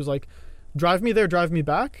specifically was like, drive me there, drive me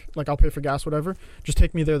back, like, I'll pay for gas, whatever, just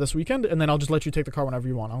take me there this weekend, and then I'll just let you take the car whenever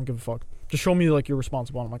you want, I don't give a fuck, just show me, like, you're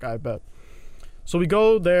responsible. I'm like, I bet. So we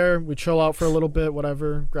go there, we chill out for a little bit,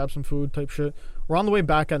 whatever, grab some food type shit. We're on the way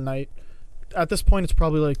back at night. At this point, it's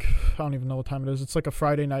probably, like, I don't even know what time it is, it's like a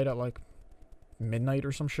Friday night at, like, midnight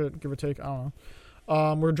or some shit, give or take, I don't know.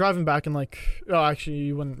 We're driving back and like, actually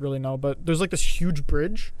you wouldn't really know, but there's like this huge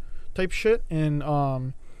bridge type shit in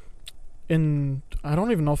I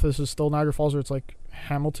don't even know if this is still Niagara Falls or it's like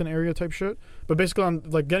Hamilton area type shit, but basically I'm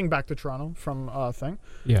like getting back to Toronto from thing.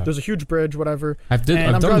 Yeah. There's a huge bridge, whatever. I've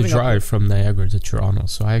done the drive from Niagara to Toronto,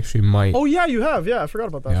 so I actually might. Oh yeah, you have. Yeah, I forgot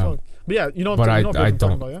about that. Yeah. Fuck. But yeah, I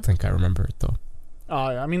don't think I remember it though.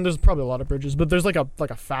 Yeah, I mean, there's probably a lot of bridges, but there's like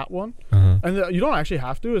a fat one, and you don't actually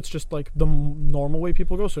have to. It's just like the normal way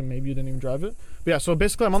people go. So maybe you didn't even drive it. But yeah, so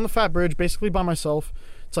basically, I'm on the fat bridge, basically by myself.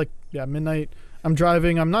 It's like midnight. I'm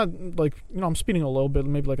driving. I'm not like I'm speeding a little bit,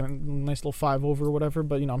 maybe like a nice little 5 over or whatever.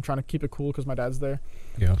 But I'm trying to keep it cool because my dad's there.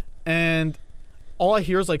 Yeah. And all I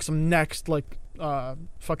hear is like some next like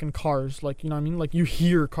fucking cars, like what I mean. Like you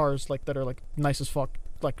hear cars like that are like nice as fuck,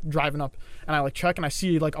 like driving up, and I like check and I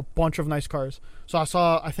see like a bunch of nice cars. So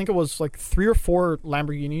I think it was like 3 or 4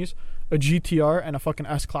 Lamborghinis, a GTR, and a fucking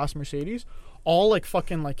S-Class Mercedes, all like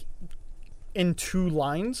fucking like in 2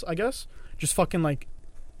 lines, I guess, just fucking like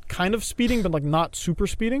kind of speeding but like not super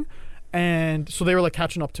speeding. And so they were like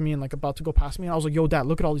catching up to me and like about to go past me, and I was like, yo dad,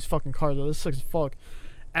 look at all these fucking cars, this is sick as fuck.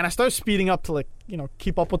 And I started speeding up to like,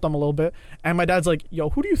 keep up with them a little bit. And my dad's like, yo,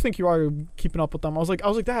 who do you think you are keeping up with them? I was like,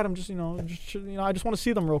 dad, I'm just, I just want to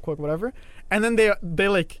see them real quick, whatever. And then they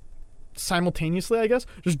like simultaneously, I guess,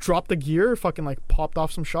 just dropped the gear, fucking like popped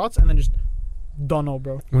off some shots, and then just dunno,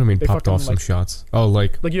 bro. What do you mean they popped off some shots? Oh,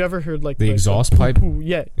 like you ever heard like the exhaust pipe?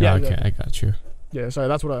 Yeah. Okay, exactly. I got you. Yeah, sorry,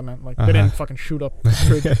 that's what I meant. Like, they didn't fucking shoot up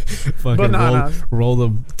straight. Fucking roll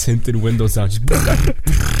the tinted windows down. Just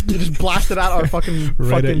you just blasted out our fucking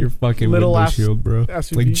at your fucking little window shield, bro.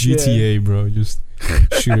 SUV. Like GTA, bro. Just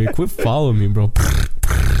shoot it. Quit following me, bro.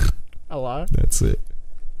 A lot. That's it.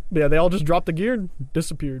 Yeah, they all just dropped the gear and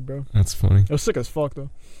disappeared, bro. That's funny. It was sick as fuck, though.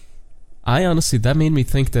 I honestly, that made me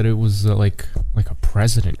think that it was like a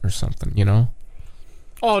president or something,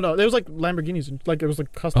 Oh no, there was like Lamborghinis and like it was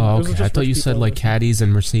like custom. Oh, okay. I thought you said like Caddies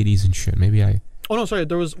and Mercedes and shit. Maybe I. Oh no, sorry.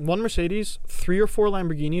 There was 1 Mercedes, 3 or 4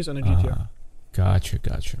 Lamborghinis, and a GTR.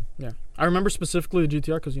 Gotcha. Yeah, I remember specifically the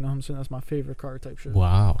GTR because I'm saying that's my favorite car type shit.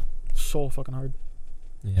 Wow. So fucking hard.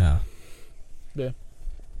 Yeah.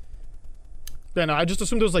 Yeah, no, I just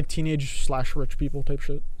assumed it was like teenage/rich people type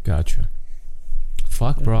shit. Gotcha.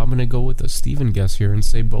 Fuck, bro. I'm gonna go with a Steven guess here and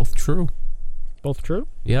say both true. Both true?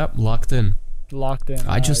 Yep, locked in. Locked in.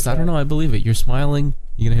 I don't know. I believe it. You're smiling.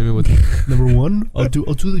 You gonna hit me with number one? I'll do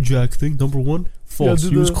the Jack thing. Number one, false.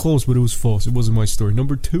 He was close, but it was false. It wasn't my story.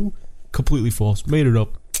 Number two, completely false. Made it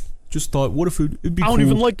up. Just thought, what if it'd be cool. I don't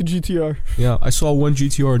even like the GTR. Yeah, I saw one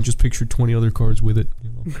GTR and just pictured 20 other cars with it.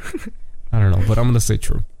 You know? I don't know, but I'm gonna say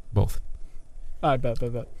true. Both. I bet.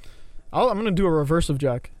 I'm gonna do a reverse of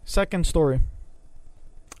Jack. Second story.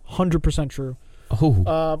 100% true.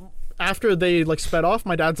 Oh. After they like sped off,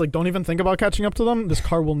 my dad's like, "Don't even think about catching up to them. This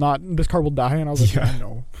car will die." And I was like, "Yeah,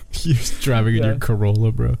 no." You're driving in your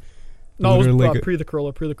Corolla, bro. No, it was pre the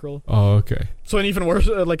Corolla. Oh, okay. So an even worse,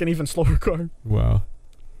 like an even slower car. Wow.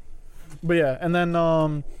 But yeah, and then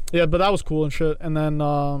but that was cool and shit. And then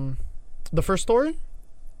the first story,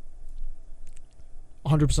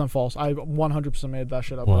 100% false. I 100% made that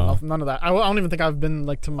shit up. Wow. None of that. I don't even think I've been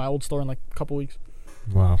like to my old store in like a couple weeks.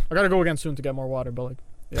 Wow. I gotta go again soon to get more water, but like,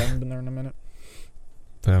 yeah, I haven't been there in a minute.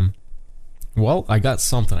 Damn. Well, I got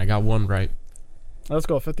something. I got one right. Let's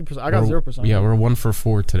go 50%. I got 0%. Yeah, we're 1 for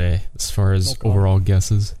 4 today as far as overall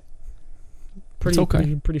guesses. It's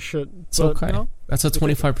okay. Pretty shit. It's okay. You know, that's a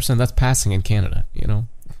 25%. That's passing in Canada, you know?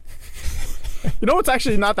 You know, it's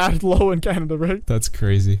actually not that low in Canada, right? That's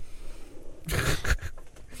crazy.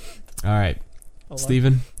 All right.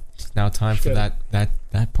 Steven, it's now time for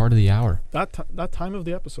that part of the hour. That time of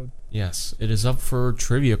the episode. Yes. It is up for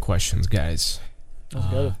trivia questions, guys. Let's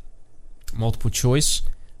go. Multiple choice.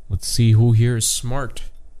 Let's see who here is smart.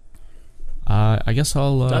 I guess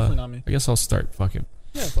I'll... Definitely not me. I guess I'll start. Fuck it.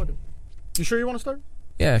 Yeah, fuck it. You sure you want to start?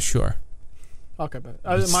 Yeah, sure. Okay, but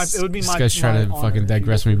it would be my... This guy's trying to fucking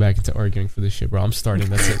digress me back into arguing for this shit, bro. I'm starting.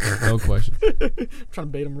 That's it. No question. I'm trying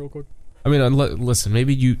to bait him real quick. I mean, listen,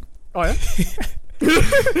 maybe you... Oh, yeah?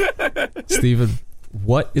 Steven,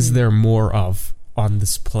 what is there more of on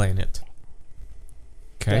this planet?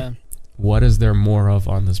 Okay? Damn. What is there more of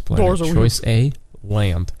on this planet? Doors are Choice A,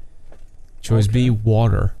 land. Choice B,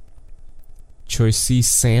 water. Choice C,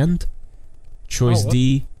 sand. Choice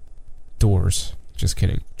D, doors. Just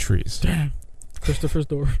kidding. Trees. Damn. Christopher's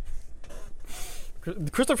door.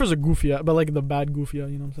 Christopher's a goofy, but like the bad goofy, you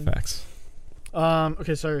know what I'm saying? Facts.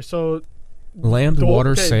 Okay, sorry. So... Land,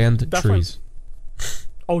 water, sand, trees.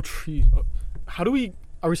 Oh, trees. How do we...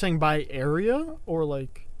 Are we saying by area or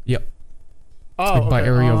like... Yep. Oh, like by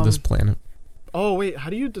area of this planet. Oh, wait. How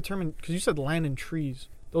do you determine... Because you said land and trees.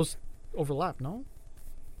 Those overlap, no?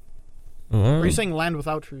 Or are you saying land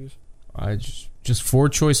without trees? I just 4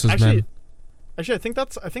 choices, man. Actually,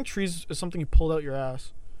 I think trees is something you pulled out your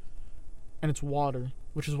ass. And it's water.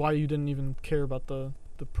 Which is why you didn't even care about the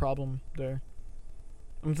problem there.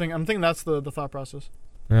 I'm thinking that's the thought process.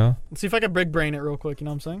 Yeah. Let's see if I can big brain it real quick, you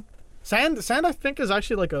know what I'm saying? Sand I think is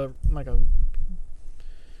actually like a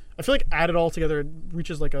I feel like add it all together it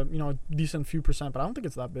reaches like a decent few percent, but I don't think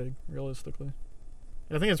it's that big, realistically.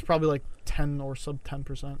 I think it's probably like 10 or sub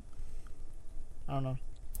 10%. I don't know.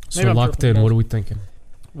 Maybe so locked in, what are we thinking?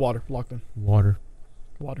 Water, locked in. Water.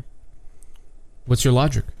 What's your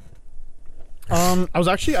logic? I was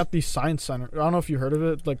actually at the Science Center. I don't know if you heard of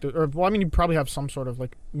it. I mean, you probably have some sort of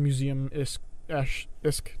like museum-esque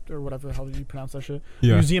or whatever the hell you pronounce that shit.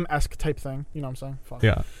 Yeah. Museum-esque type thing. You know what I'm saying? Fuck.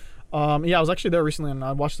 Yeah. Yeah, I was actually there recently and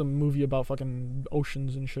I watched a movie about fucking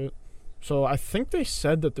oceans and shit. So I think they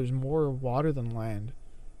said that there's more water than land.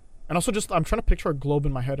 And also I'm trying to picture a globe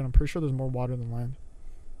in my head and I'm pretty sure there's more water than land.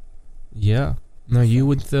 Yeah. No, you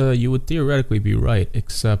would theoretically be right,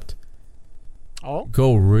 except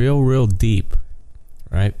go real deep,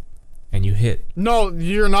 right? And you hit. No,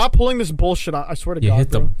 you're not pulling this bullshit out. I swear to God. You hit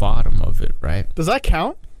the bottom of it, right? Does that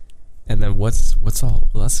count? And then what's all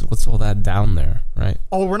that down there, right?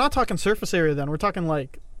 Oh, we're not talking surface area then. We're talking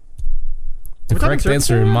like. The correct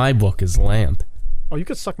answer in my book is land. Oh, you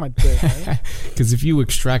could suck my dick, right? Because if you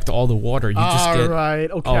extract all the water, you just get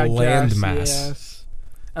a land mass. Yes.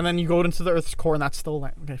 And then you go into the Earth's core, and that's still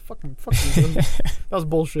land. Okay, fuck you. That was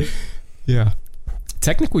bullshit. Yeah.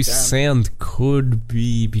 Technically, sand could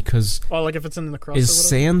be because... Oh, like if it's in the crust is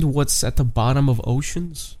sand what's at the bottom of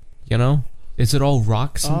oceans? You know? Is it all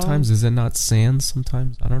rock sometimes? Is it not sand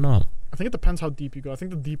sometimes? I don't know. I think it depends how deep you go. I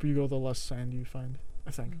think the deeper you go, the less sand you find.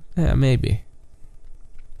 I think. Yeah, maybe.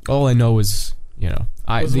 All I know is, the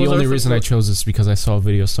only reason I chose this is because I saw a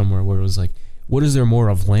video somewhere where it was like, what is there more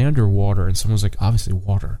of, land or water? And someone was like, obviously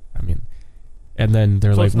water. I mean, and then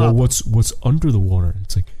they're like, well, what's under the water? And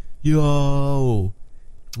it's like, land,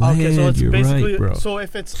 okay, so it's you're basically right, bro. So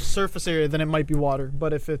if it's surface area, then it might be water.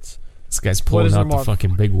 But if it's This guy's What pulling is out your the mark?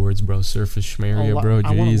 fucking big words, bro. Surface schmaria, bro.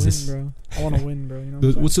 I want to Jesus. win, bro. I want to win, bro. You know what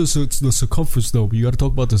I'm saying? What's the circumference though? You got to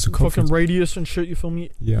talk about the Fucking circumference. radius and shit, you feel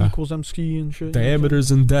me? Yeah. Equals M ski and shit. you know what I'm saying?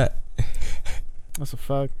 Diameters and that. That's a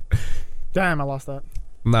fact. Damn, I lost that.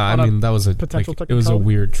 Nah, I On a mean that was a potential it was a technicality.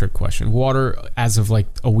 weird trick question. Water, as of like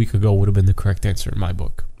a week ago, would have been the correct answer in my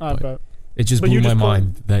book. I But bet. it just But blew you my just put-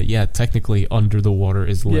 mind that yeah, technically under the water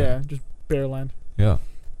is land. Yeah, just bare land. Yeah.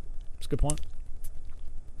 That's a good point.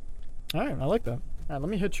 Alright, I like that. Alright, let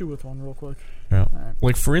me hit you with one real quick. Yeah. Alright.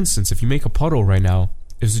 Like for instance, if you make a puddle right now,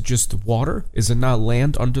 is it just water? Is it not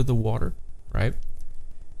land under the water? Right?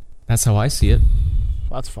 That's how I see it.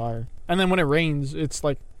 That's fire. And then when it rains, it's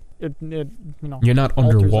like it you know. You're not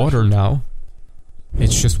alters underwater that shit. now.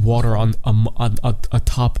 It's just water on a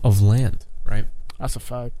top of land, right? That's a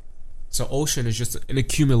fact. So ocean is just an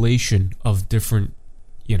accumulation of different,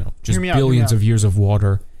 just Hear me out, hear me billions out. of years of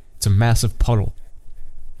water. It's a massive puddle.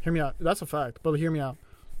 Hear me out. That's a fact. But hear me out.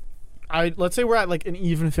 Let's say we're at like an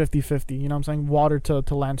even 50-50, you know what I'm saying? Water to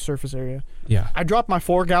land surface area. Yeah. I drop my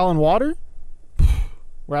 4-gallon water.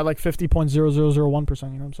 We're at like 50.0001%, you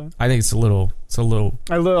know what I'm saying? I think it's a little A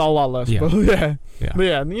lot less. Yeah. But yeah. Yeah. But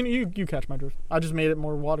yeah, you catch my drift. I just made it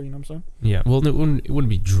more water, you know what I'm saying? Yeah. Well, it wouldn't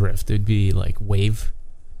be drift. It'd be like wave,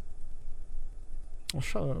 Well,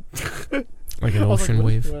 shut up. like an I was ocean like,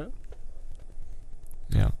 wave. what?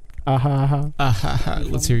 Yeah. Aha.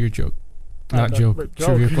 Let's hear your joke. I Not bet. joke. Wait,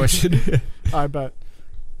 Trivia joke. question. I bet.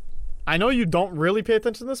 I know you don't really pay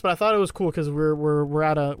attention to this, but I thought it was cool because we're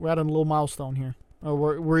at a little milestone here.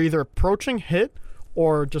 We're either approaching hit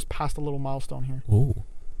or just past a little milestone here. Ooh.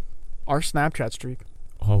 Our Snapchat streak.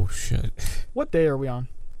 Oh shit. What day are we on?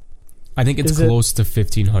 I think it's Is it- close to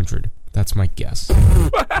 1500. That's my guess.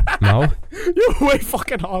 No? You're way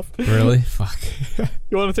fucking off. Really? Fuck.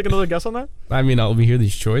 You want to take another guess on that? I mean, let me hear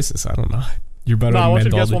these choices. I don't know. You're better No, I to want you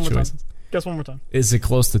amend to all guess the one more time. choices. Guess one more time. Is it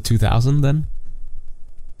close to 2000 then?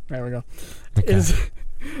 There we go. Okay.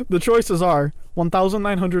 The choices are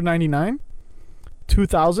 1,999,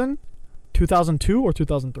 2000, 2002, or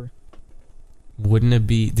 2003. Wouldn't it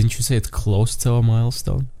be? Didn't you say it's close to a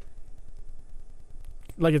milestone?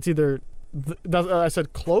 Like it's either I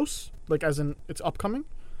said close, like as in it's upcoming.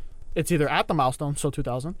 It's either at the milestone, so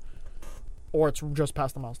 2000, or it's just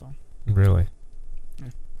past the milestone. Really?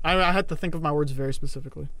 I had to think of my words very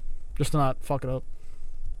specifically, just to not fuck it up.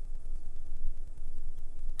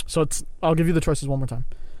 So I'll give you the choices one more time.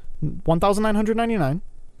 1,999.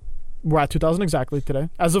 We're at 2000 exactly today,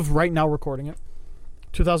 as of right now recording it.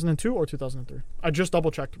 2002 or 2003. I just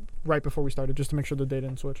double checked right before we started just to make sure the date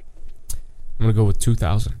didn't switch. I'm gonna go with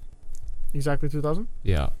 2000. Exactly 2000.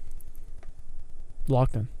 Yeah.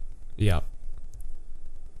 Locked in. Yeah.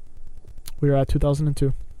 We are at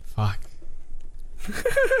 2002. Fuck.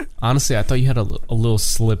 Honestly, I thought you had a little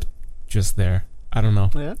slip just there. I don't know.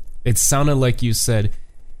 Yeah. It sounded like you said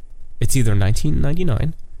it's either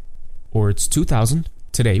 1999 or it's 2000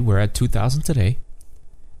 today. We're at 2000 today,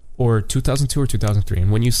 or 2002 or 2003.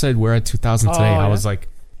 And when you said we're at 2000 today, I was like,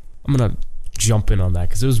 I'm gonna jump in on that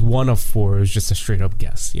because it was one of four. It was just a straight up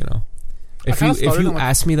guess, you know. If you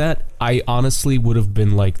asked me that, I honestly would have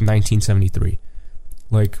been like 1973.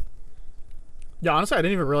 Like, Yeah, honestly, I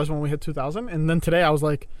didn't even realize when we hit 2000. And then today, I was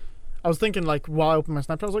thinking, like, while I opened my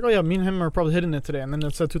Snapchat, I was like, oh, yeah, me and him are probably hitting it today. And then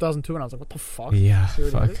it said 2002, and I was like, what the fuck? yeah, We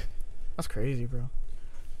already hit fuck. it? That's crazy, bro.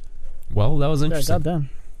 Well, that was Yeah, interesting. goddamn.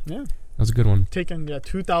 Yeah. That was a good one. Taken,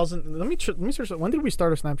 2000. Let me search. When did we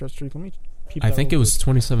start a Snapchat streak? Let me peep I that think it real was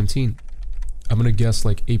quick. 2017. I'm gonna guess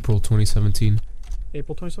like April 2017.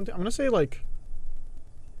 April 2017. I'm going to say, like,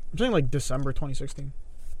 I'm saying, like, December 2016.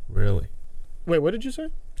 Really? Wait, what did you say?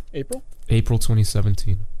 April? April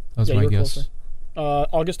 2017. That was Yeah, my you were guess. closer.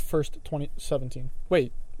 August 1st, 2017.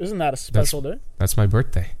 Wait, isn't that a special day? That's my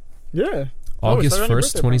birthday. Yeah. August started on your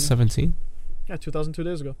 1st, birthday, apparently. 2017. Yeah, 2002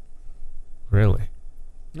 days ago. Really?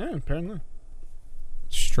 Yeah, apparently.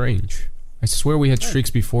 Strange. I swear we had streaks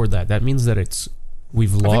before that. That means that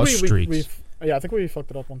we've lost streaks. I think we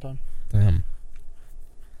fucked it up one time. Damn.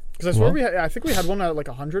 Because I swear Well- I think we had one at like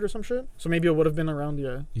 100 or some shit. So maybe it would have been around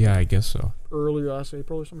Yeah, I guess so. early last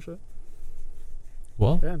April or some shit.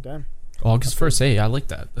 Well, Yeah, damn. August 1st. Hey, I like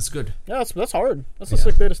that. That's good. Yeah, that's hard. That's a Yeah.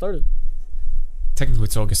 sick day to start it. Technically,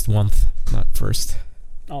 it's August 1st, not 1st.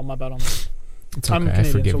 Oh, my bad on that. It's okay. I'm I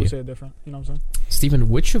Canadian, forgive so we you. say it different. You know what I'm Steven,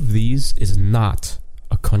 which of these is not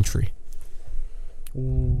a country? saying?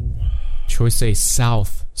 Ooh. Choice A,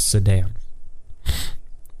 South Sudan.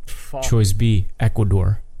 Fuck. Choice B,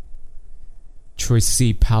 Ecuador. Choice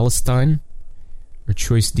C, Palestine. Or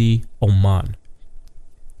choice D, Oman.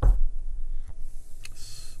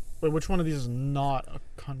 Wait, which one of these is not a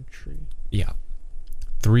country? Yeah.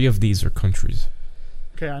 3 of these are countries.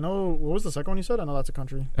 Okay, I know. What was the second one you said? I know that's a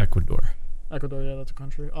country. Ecuador. Ecuador, yeah, that's a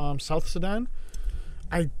country. South Sudan.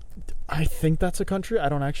 I think that's a country. I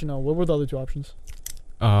don't actually know. What were the other 2 options?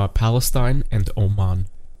 Palestine and Oman.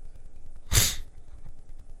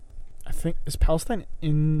 I think is Palestine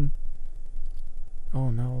in. Oh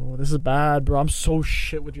no, this is bad, bro. I'm so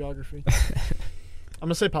shit with geography. I'm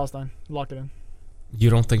gonna say Palestine. Lock it in. You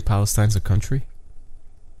don't think Palestine's a country?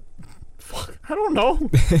 Fuck, I don't know.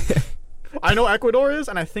 I know Ecuador is,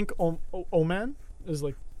 and I think Oman is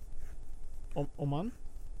like Oman,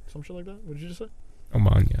 some shit like that. What did you just say?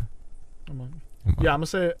 Oman, yeah. Oman. Oman. Yeah, I'm gonna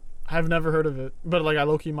say I've never heard of it, but like I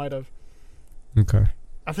low key might have. Okay.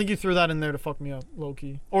 I think you threw that in there to fuck me up, low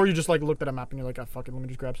key, or you just like looked at a map and you're like, "Ah, fuck it, let me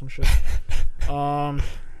just grab some shit." I'm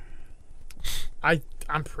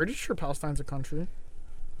pretty sure Palestine's a country.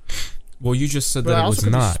 Well, you just said But that I it also was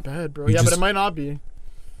could be not. sped, bro. You Yeah, but just- it might not be.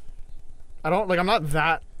 I don't like. I'm not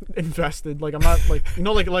that invested. Like I'm not like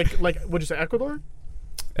like what'd you say? Ecuador?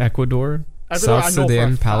 Ecuador, Ecuador, South I know for a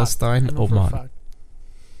Sudan, fact. Palestine, I know for a Oman. fact.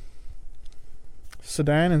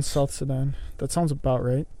 Sudan and South Sudan. That sounds about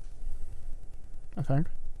right. I think.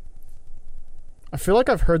 I feel like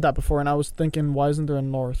I've heard that before, and I was thinking, why isn't there a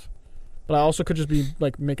North? But I also could just be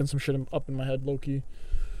like making some shit up in my head, low key.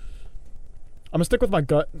 I'm gonna stick with my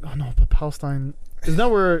gut. Oh no, but Palestine isn't that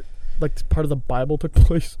where like part of the Bible took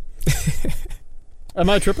place? Am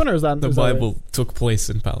I tripping, or is that The is that right? Bible took place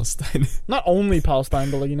in Palestine. Not only Palestine,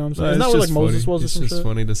 but like you know what I'm saying. Isn't that It's where like just Moses funny. was or It's some just shit?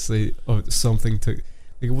 funny to say something to. Like,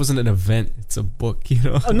 it wasn't an event. It's a book, you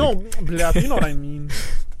know. No, blah, you know what I mean.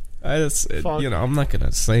 Fuck. You know, I'm not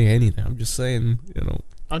gonna say anything. I'm just saying, you know.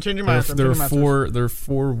 I'm changing my answer. There are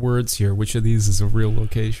 4 words here. Which of these is a real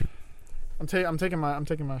location? I'm taking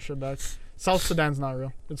my shit back. South Sudan's not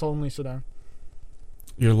real. It's only Sudan.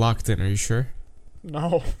 You're locked in. Are you sure?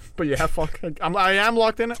 No, but yeah, fuck. I am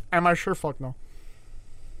locked in. Am I sure? Fuck no.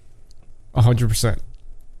 100%.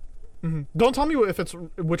 Don't tell me if it's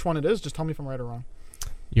which one it is. Just tell me if I'm right or wrong.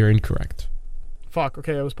 You're incorrect. Fuck.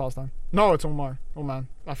 Okay, it was Palestine. No, it's Omar. Oman.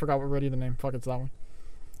 I forgot already the name. Fuck, it's that one.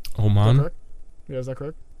 Is that Oman. correct? Yeah, is that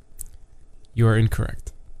correct? You are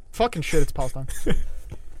incorrect. Fucking shit, it's Palestine.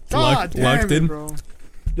 Locked in? bro.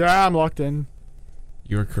 Yeah, I'm locked in.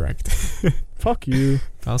 You are correct. Fuck you.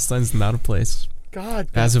 Palestine's not a place. God.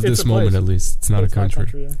 As of it's this a moment, place. at least, it's not But a it's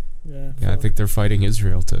country. Yeah. Yeah, I think they're fighting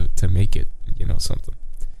Israel to make it, you know, something.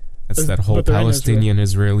 That's that whole but they're in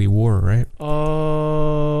Palestinian-Israeli war, right?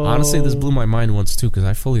 Oh. Honestly, this blew my mind once too, because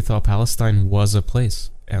I fully thought Palestine was a place,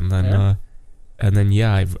 and then,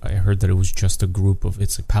 Yeah? I heard that it was just a group of like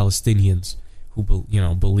Palestinians who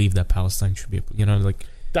believe that Palestine should be, like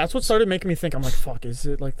That's what started making me think. I'm like, fuck, is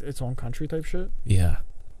it like its own country type shit? yeah.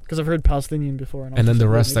 Because I've heard Palestinian before. And And then the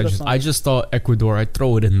like, rest, maybe that's I just thought Ecuador. I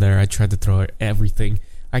throw it in there. I tried to throw everything.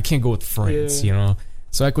 I can't go with France, Yeah. you know.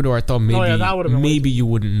 So Ecuador, I thought maybe that would've been way maybe you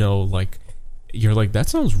wouldn't know. Like, you're like, that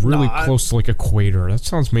sounds really Nah, close to like equator. That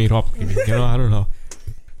sounds made up. Maybe, you know, I don't know.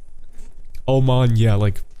 Oman, yeah,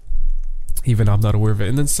 like even I'm not aware of it.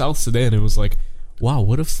 And then South Sudan, it was like, wow,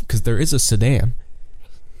 what if? Because there is a Sudan,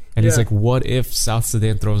 and he's Yeah. like, what if South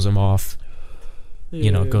Sudan throws him off?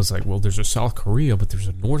 Yeah, It goes like, well, there's a South Korea, but there's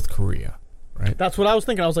a North Korea, right? That's what I was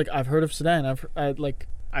thinking. I was like, I've heard of Sudan. I've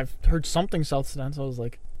heard something South Sudan. So I was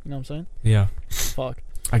like, you know what I'm saying? Yeah. Fuck.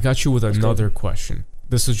 I got you with Let's another question.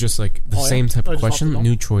 This is just like the Oh, yeah? same type Oh, of just off the question, dome?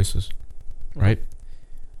 new choices, right?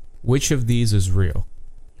 Which of these is real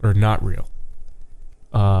or not real?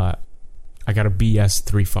 I got a BS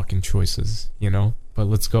 3 fucking choices, you know? But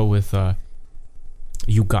let's go with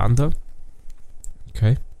Uganda.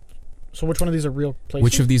 Okay. So which one of these are real places?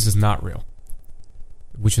 Which of these is not real?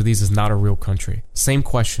 Which of these is not a real country? Same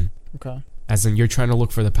question. Okay. As in, you're trying to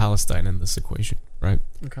look for the Palestine in this equation, right?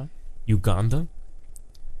 Okay. Uganda,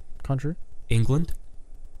 Country. England,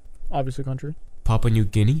 Obviously country. Papua New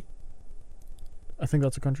Guinea, I think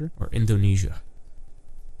that's a country. or Indonesia.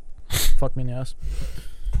 Fuck me in the ass.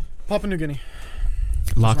 Papua New Guinea.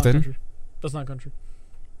 Locked That's not a in? country. That's not a country.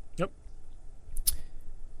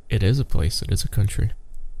 It is a place. It is a country.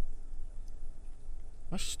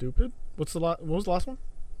 That's stupid. What was the last one?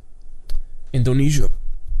 Indonesia.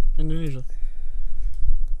 Indonesia.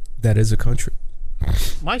 That is a country.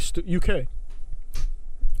 UK.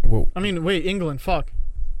 Whoa. I mean, wait, England. Fuck.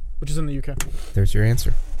 Which is in the UK. There's your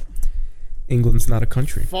answer. England's not a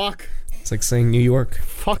country. Fuck. It's like saying New York.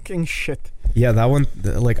 Fucking shit. Yeah, that one,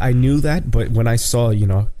 like, I knew that, but when I saw,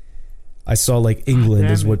 I saw, like, England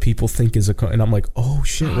damn is it. what people think is a country. And I'm like, oh,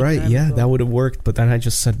 shit, God right. damn it, Yeah, bro. that would have worked. But then I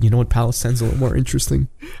just said, you know what? Palestine's a little more interesting.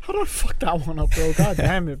 How do I fuck that one up, bro? God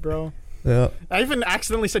damn it, bro. Yeah, I even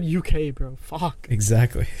accidentally said UK, bro. Fuck.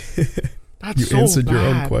 exactly. That's You so answered bad. your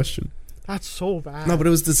own question. That's so bad. No, but it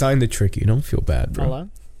was designed to trick you. Don't feel bad, bro. Hello?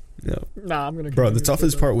 No. Nah, I'm gonna. Bro, the continue to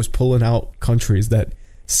toughest say part was pulling out countries that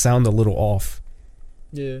sound a little off.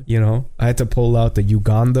 that. Yeah. You know, I had to pull out the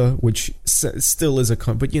Uganda, which still is a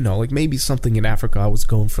but you know, like maybe something in Africa I was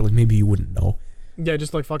going for, like maybe you wouldn't know. Yeah,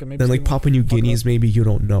 just like fucking maybe. Then like Papua New Guinea's, maybe you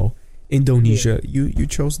don't know. Indonesia, you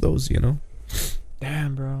chose those, you know.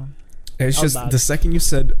 Damn, bro. And it's That was just bad. the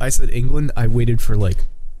second I said England, I waited for like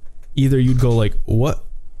either you'd go like what,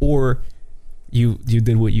 or you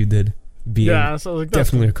did what you did. Being Yeah, so like that's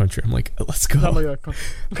definitely a country. I'm like, let's go. not like a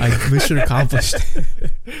I mission accomplished.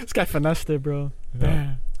 This guy finessed it, bro. Yeah.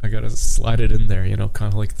 Damn. I gotta slide it in there, you know,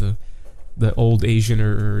 kind of like the old Asian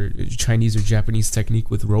or Chinese or Japanese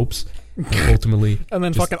technique with ropes. And ultimately, And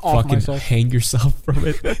then just fucking off myself. hang yourself from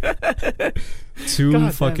it. Two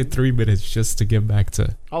God fucking damn. 3 minutes just to get back to.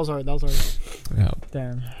 That was hard. That was hard. Yeah,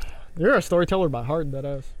 Damn. You're a storyteller by heart, that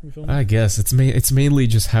ass. You feel me? I guess it's mainly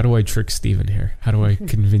just how do I trick Steven here? How do I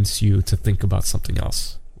convince you to think about something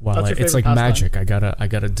else? While That's your it's like favorite magic. I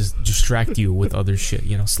gotta distract you with other shit.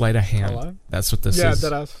 You know, sleight of hand. Hello? That's what this Yeah, is.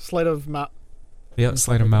 that ass. Sleight of map. Yeah,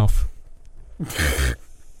 sleight of mouth.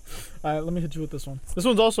 Alright, let me hit you with this one. This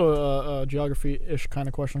one's also a geography-ish kind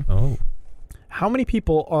of question. Oh, How many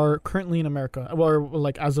people are currently in America? Well, or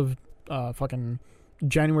like as of fucking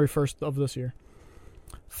January 1st of this year.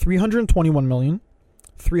 321 million,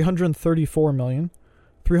 334 million,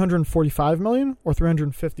 345 million, or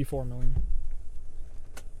 354 million?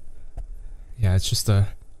 yeah. It's just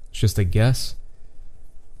a guess.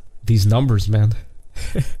 These numbers, man.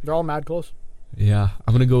 They're all mad close. Yeah,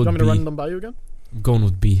 I'm gonna go Do you with want me to B. run them by you again? I'm going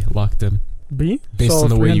with B. Locked in. B? Based So on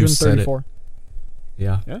the way you said it. 334.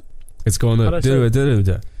 Yeah. Yeah? It's going How'd I say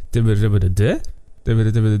to.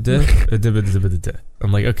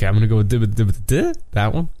 I'm like, okay, I'm gonna go with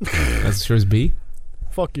that one. That's yours, B.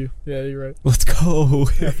 Fuck you. Yeah, you're right. Let's go.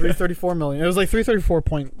 Yeah, 334 million. It was like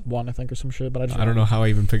 334.1, I think, or some shit, but I don't know how I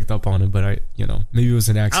even picked up on it, but maybe it was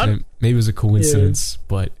an accident, maybe it was a coincidence,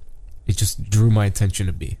 but it just drew my attention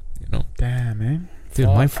to B. You know, Damn, man. dude,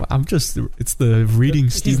 it's the reading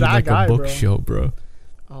He's Steven that like guy, a book bro. show, bro.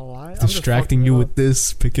 Oh, I'm just Distracting fucking you it with up.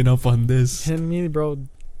 this, picking up on this. Him, me, bro.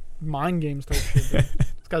 Mind games type shit, bro.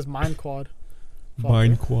 This guy's mind quad. Fuck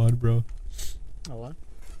Mind yeah. quad, bro. Oh, what?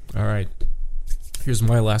 All right. Here's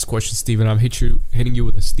my last question, Steven. I'm hitting you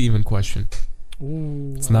with a Steven question.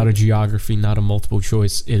 Ooh. It's not a geography, not a multiple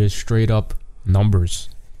choice. It is straight up numbers.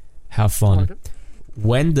 Have fun. Okay.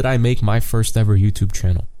 When did I make my first ever YouTube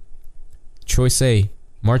channel? Choice A,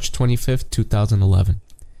 March 25th, 2011.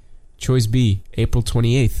 Choice B, April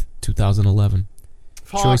 28th, 2011.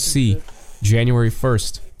 Fucking Choice C, shit. January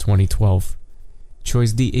 1st, 2012.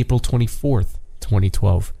 Choice D, April 24th,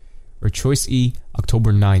 2012. Or choice E,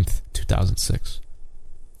 October 9th, 2006.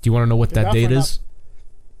 Do you want to know what You're that date definitely is?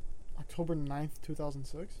 October 9th,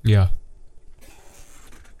 2006? Yeah.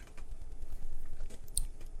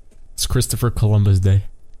 It's Christopher Columbus Day.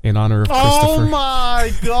 In honor of Christopher. Oh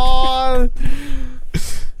my god!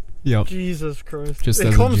 Yep. Jesus Christ. Just it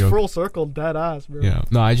as a comes joke. full circle, dead ass, bro. Yeah.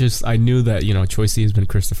 No, I knew that, choice C has been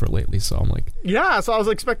Christopher lately, so I'm like, Yeah, so I was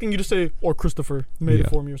expecting you to say, or Christopher made Yeah. it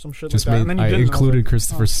for me or some shit just like that. made, And then you I didn't. included I was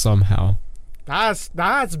Christopher oh. somehow. like,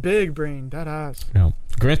 that's big brain, dead ass. Yeah.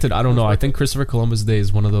 Granted, I don't know. I think Christopher Columbus Day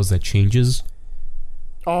is one of those that changes.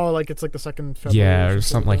 Oh, like it's like the 2nd February. Yeah, or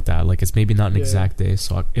something like that. Like it's maybe not an Yeah. exact day.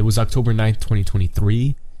 So it was October 9th,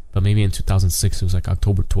 2023, but maybe in 2006 it was like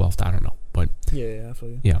October 12th. I don't know. But Yeah, I feel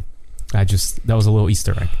you. that was a little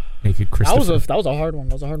Easter egg. Make it Christopher. That was a hard one.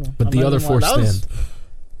 That was a hard one. But I'm the not other even four lying. That was-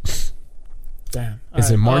 stand. Damn.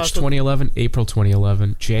 Is it Alright, March so 2011, April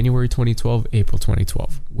 2011, January 2012, April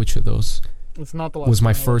 2012? Which of those It's not the last was my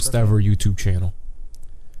one, I'll first look ever YouTube channel?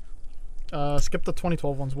 Skip the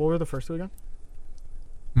 2012 ones. What were the first two again?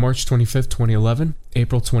 March 25th, 2011,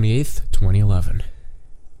 April 28th, 2011.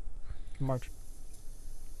 March.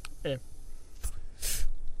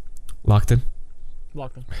 Locked in?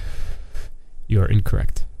 Locked in. You are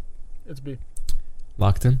incorrect. It's B.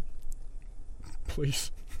 Locked in? Please.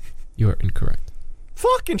 You are incorrect.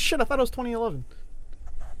 Fucking shit, I thought it was 2011.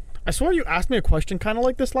 I swear you asked me a question kind of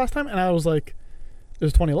like this last time, and I was like, it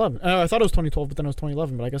was 2011. I thought it was 2012, but then it was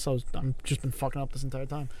 2011, but I guess I'm just been fucking up this entire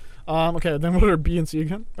time. Okay, then what are B and C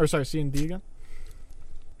again? Or sorry, C and D again?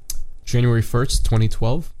 January 1st,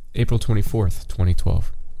 2012, April 24th,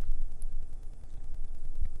 2012.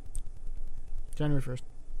 January 1st.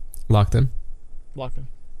 Locked in? Locked in.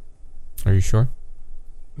 Are you sure?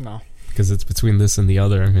 No. Because it's between this and the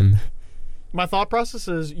other. I mean, My thought process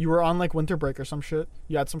is you were on like winter break or some shit.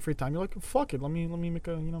 You had some free time. You're like, fuck it. Let me make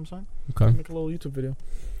a, you know what I'm saying? okay. Make a little YouTube video.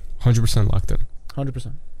 100% locked in.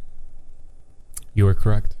 100%. You were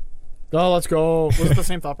correct. Oh, let's go. Was it the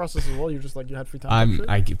same thought process as well? You just like you had free time?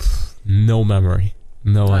 No memory.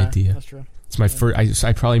 No idea. That's true. It's my first.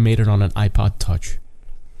 I probably made it on an iPod Touch.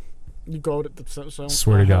 You go to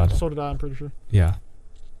Swear to God. So did I. I'm pretty sure. Yeah.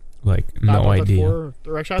 Like no idea.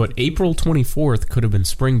 Or actually, but April 24th could have been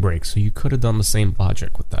spring break, so you could have done the same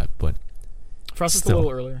logic with that. But for us, it's a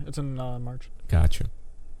little earlier. It's in March. Gotcha.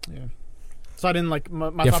 Yeah. So I didn't like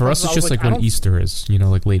my yeah, for us, it's just like when Easter is,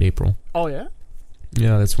 like late April. Oh, yeah?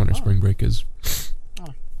 Yeah, that's when our spring break is.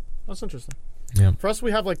 Oh, that's interesting. Yeah. For us,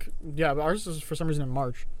 we have ours is for some reason in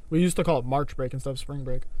March. We used to call it March break instead of spring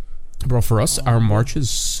break. Bro, for us, our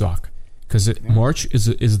Marches suck. Because March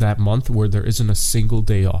is that month where there isn't a single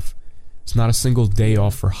day off. It's not a single day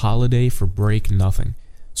off for holiday, for break, nothing.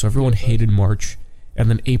 So everyone hated March. And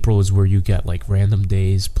then April is where you get like random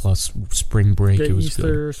days plus spring break. Get it was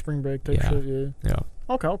Easter, good. Spring break type shit. Yeah.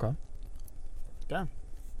 Okay. Damn.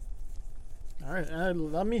 All right,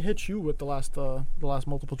 let me hit you with the last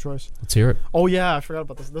multiple choice. Let's hear it. Oh yeah, I forgot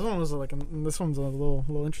about this. This one was this one's a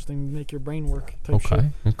little interesting. Make your brain work type shit.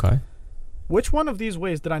 Okay. Which one of these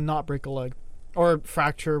ways did I not break a leg, or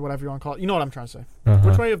fracture, whatever you want to call it? You know what I'm trying to say. Uh-huh.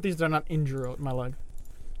 Which one of these did I not injure my leg?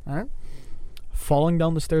 All right. Falling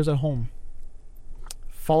down the stairs at home.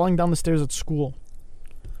 Falling down the stairs at school.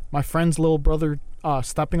 My friend's little brother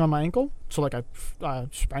stepping on my ankle. So like I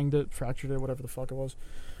sprained it, fractured it, whatever the fuck it was.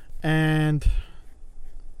 And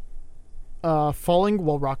falling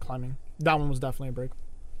while rock climbing. That one was definitely a break.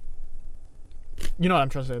 You know what I'm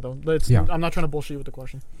trying to say though. I'm not trying to bullshit you with the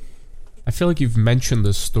question. I feel like you've mentioned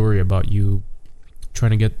this story about you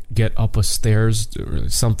trying to get up a stairs or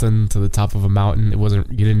something to the top of a mountain.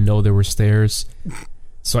 You didn't know there were stairs.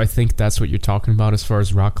 So I think that's what you're talking about as far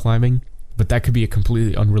as rock climbing. But that could be a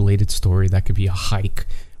completely unrelated story. That could be a hike.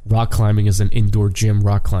 Rock climbing is an indoor gym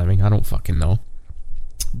rock climbing. I don't fucking know.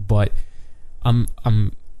 But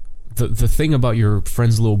the thing about your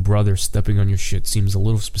friend's little brother stepping on your shit seems a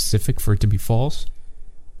little specific for it to be false.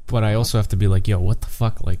 But I also have to be like, yo, what the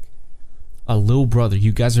fuck? Like, a little brother.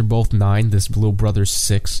 You guys are both 9. This little brother's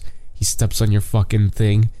 6. He steps on your fucking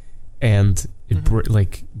thing, and it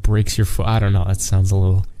breaks your foot. I don't know. That sounds a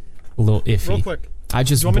little iffy. Real quick. I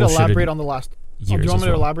just. Do you want me to elaborate on the last? Do you want me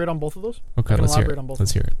to elaborate on both of those? Okay, let's hear it.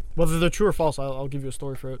 Let's hear it. Whether they're true or false, I'll give you a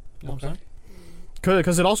story for it. You know what I'm saying?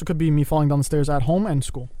 Because it also could be me falling down the stairs at home and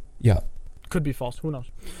school. Yeah. Could be false. Who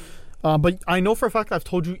knows? But I know for a fact I've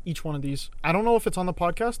told you each one of these. I don't know if it's on the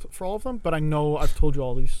podcast for all of them, but I know I've told you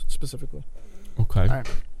all these specifically. Okay. All right.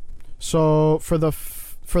 So for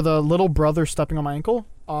the little brother stepping on my ankle,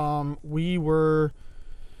 we were,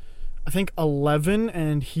 I think, 11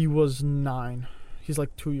 and he was 9. He's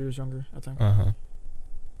like 2 years younger, I think. Uh-huh.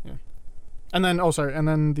 Yeah. And then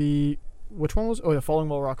which one was? Oh yeah, falling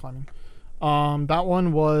while rock climbing. That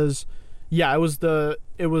one was, there was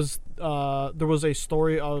a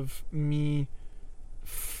story of me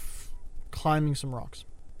climbing some rocks,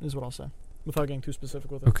 is what I'll say, without getting too specific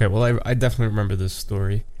with it. Okay, well, I definitely remember this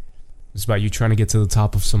story. It's about you trying to get to the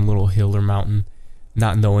top of some little hill or mountain,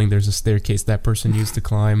 not knowing there's a staircase that person used to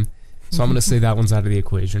climb. So I'm going to say that one's out of the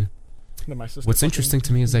equation. What's interesting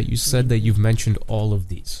to me is that you said that you've mentioned all of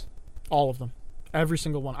these. All of them. Every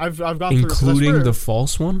single one. I've gone through. Including the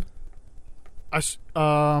false one?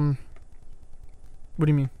 What do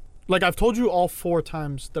you mean? Like, I've told you all 4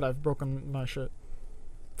 times that I've broken my shit.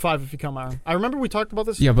 5 if you count my arm. I remember we talked about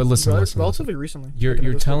this. Yeah, but listen. Relatively recently.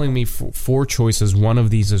 You're telling me 4 choices. One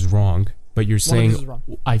of these is wrong, but you're saying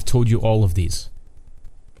I've told you all of these.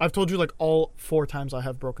 I've told you like all 4 times I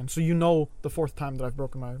have broken. So you know the 4th time that I've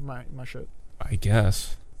broken my shit. I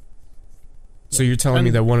guess. So you're telling me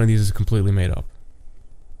that one of these is completely made up.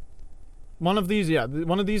 One of these, yeah.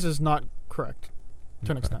 One of these is not correct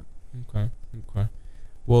to an extent. Okay.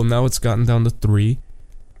 Well, now it's gotten down to 3.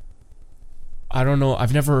 I don't know. I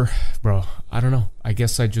don't know. I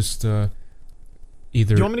guess I just either.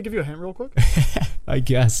 Do you want me to give you a hint real quick? I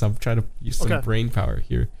guess I'm trying to use some brain power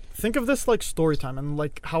here. Think of this like story time, and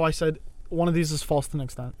like how I said one of these is false to an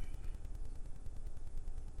extent.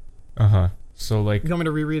 So like. You want me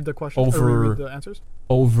to reread the question or reread the answers?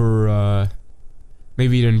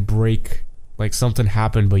 Maybe you didn't break. Like something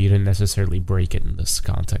happened, but you didn't necessarily break it in this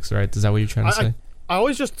context, right? Is that what you're trying to say? I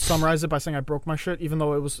always just summarize it by saying I broke my shit, even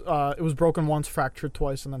though it was broken once, fractured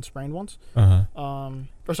twice, and then sprained once.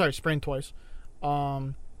 Sprained twice.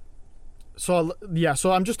 So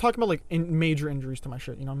I'm just talking about like major injuries to my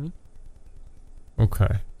shit. You know what I mean?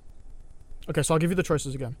 Okay. Okay, so I'll give you the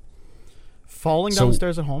choices again. Falling down the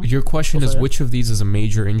stairs at home. Your question is which of these is a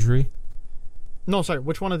major injury? No, sorry.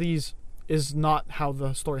 Which one of these is not how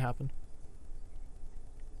the story happened?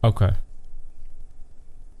 Okay.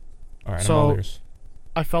 All right, So- I'm all ears.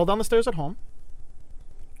 I fell down the stairs at home.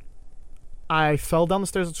 I fell down the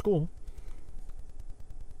stairs at school.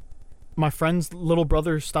 My friend's little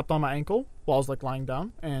brother stepped on my ankle while I was like lying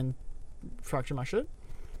down and fractured my shit.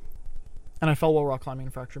 And I fell while rock climbing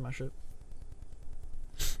and fractured my shit.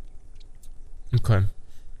 Okay.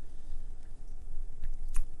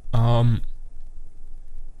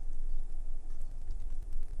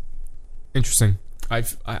 Interesting.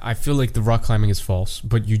 I feel like the rock climbing is false,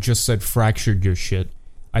 but you just said fractured your shit.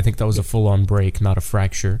 I think that was a full-on break, not a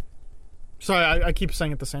fracture. Sorry, I keep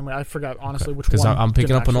saying it the same way. I forgot honestly which one. Because I'm picking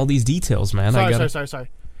didn't up on all actually- these details, man. Sorry.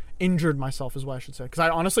 Injured myself is what I should say. Because I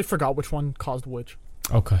honestly forgot which one caused which.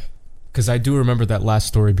 Okay. Because I do remember that last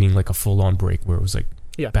story being like a full-on break where it was like,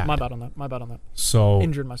 Yeah, bad. my bad on that. so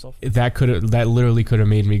Injured myself. that literally could have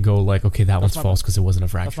made me go like, okay, that one's my false because it wasn't a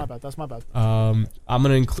That's fracture. my bad. I'm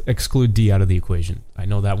gonna exclude D out of the equation. I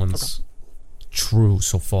know that one's true,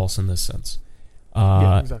 so false in this sense.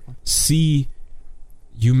 Yeah, exactly. C,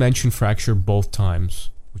 you mentioned fracture both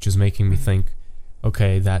times, which is making me think,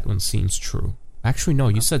 okay, that one seems true. Actually, no,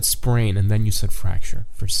 you said sprain and then you said fracture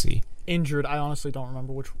for C. Injured, I honestly don't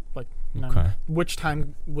remember which Okay. which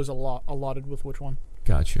time was allotted with which one.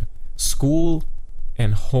 Gotcha. School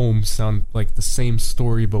and home sound like the same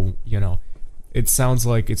story, but it sounds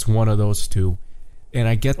like it's one of those two. And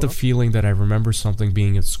I get the feeling that I remember something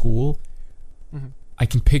being at school. Mhm. I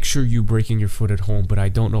can picture you breaking your foot at home, but I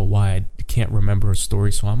don't know why I can't remember a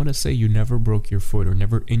story. So I'm gonna say you never broke your foot or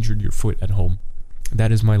never injured your foot at home.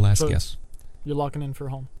 That is my last So- guess. You're locking in for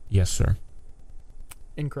home. Yes, sir.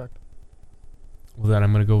 Incorrect. Well, then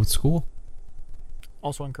I'm gonna go with school.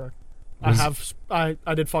 Also incorrect. Was- I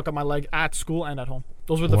did fuck up my leg at school and at home.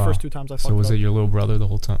 Those were the Wow. first two times I fucked So was up. it your little brother the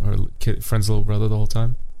whole time, or friend's little brother the whole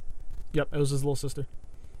time? Yep, it was his little sister.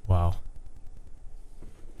 Wow.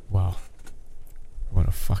 What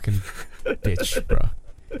a fucking bitch, bro.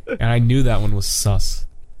 And I knew that one was sus.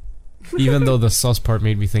 Even though the sus part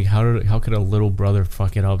made me think, how could a little brother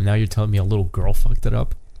fuck it up? Now you're telling me a little girl fucked it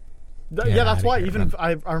up? Get Yeah, that's outta why. here, Even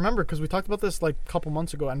man. I remember because we talked about this like a couple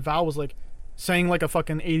months ago, and Val was like saying like a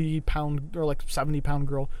fucking 80-pound or like 70-pound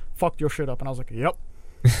girl fucked your shit up, and I was like, yep.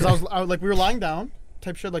 Because I was like, we were lying down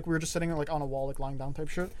type shit, like we were just sitting like on a wall, like lying down type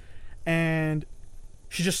shit, and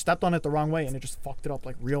she just stepped on it the wrong way, and it just fucked it up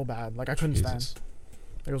like real bad. Like I couldn't stand. Jesus.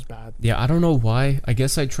 It was bad. Yeah, I don't know why. I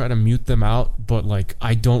guess I try to mute them out, but like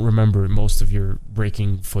I don't remember most of your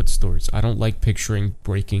breaking foot stories. I don't like picturing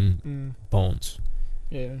breaking bones,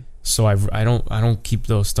 Yeah. so I don't keep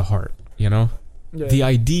those to heart. Yeah. The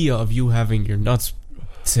idea of you having your nuts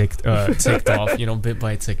ticked off, bit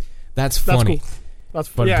by a tick, that's funny. Cool. That's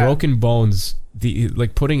But yeah. broken bones,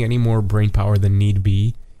 putting any more brain power than need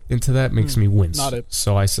be into that makes me wince. not it.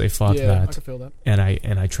 So I say fuck Yeah, I that, can feel that. and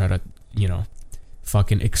I try to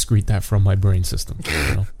fucking excrete that from my brain system.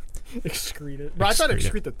 Excrete it. But I tried to Excrete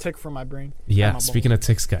it. excrete the tick from my brain. Yeah. Speaking of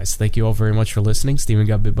ticks, guys, thank you all very much for listening. Steven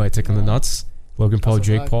got bit by a tick in the nuts. Logan Paul, That's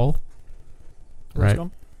a Jake fact. Paul. Let's Right.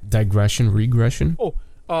 Digression, regression.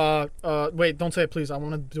 Wait, don't say it, please. I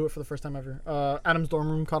want to do it for the first time ever. Adam's dorm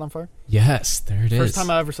room caught on fire. Yes, there it is. First time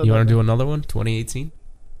I ever said You that. want to do another one? 2018.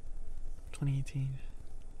 2018.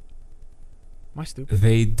 Am I stupid?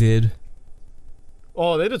 They did.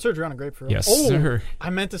 Oh, they did surgery on a grape for real. Yes, Oh, sir. I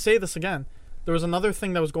meant to say this again. There was another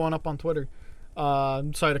thing that was going up on Twitter.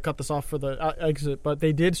 I'm sorry to cut this off for the exit, but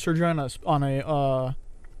they did surgery on a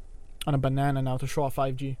banana now to show off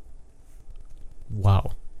 5G.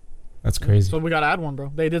 Wow, that's crazy. So we gotta add one,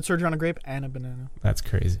 bro. They did surgery on a grape and a banana. That's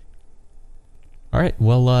crazy. All right.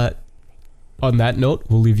 Well, on that note,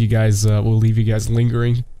 we'll leave you guys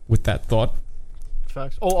lingering with that thought.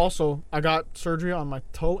 Facts. Oh, also, I got surgery on my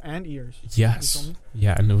toe and ears. Yes. You feel me?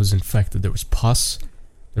 Yeah, and it was infected. There was pus.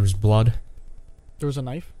 There was blood. There was a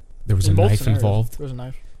knife. There was In a both knife scenarios, involved. There was a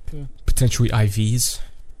knife. Yeah. Potentially IVs.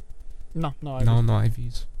 No. No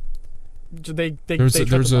IVs. They There was they a, tried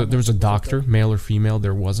there was to a bomb there was a it. It doctor, okay. male or female.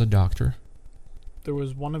 There was a doctor. There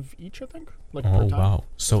was one of each, I think. Like per Oh time. wow!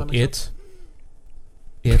 So that make it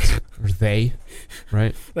or they,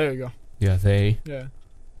 right? There you go. Yeah, they. Yeah.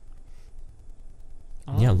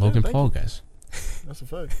 Yeah, Logan thank Paul, you. guys. That's a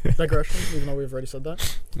fact. Digression, even though we've already said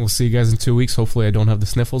that. We'll see you guys in 2 weeks. Hopefully, I don't have the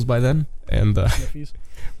sniffles by then, and Sniffies.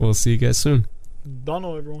 we'll see you guys soon. Don't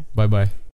know, everyone. Bye bye.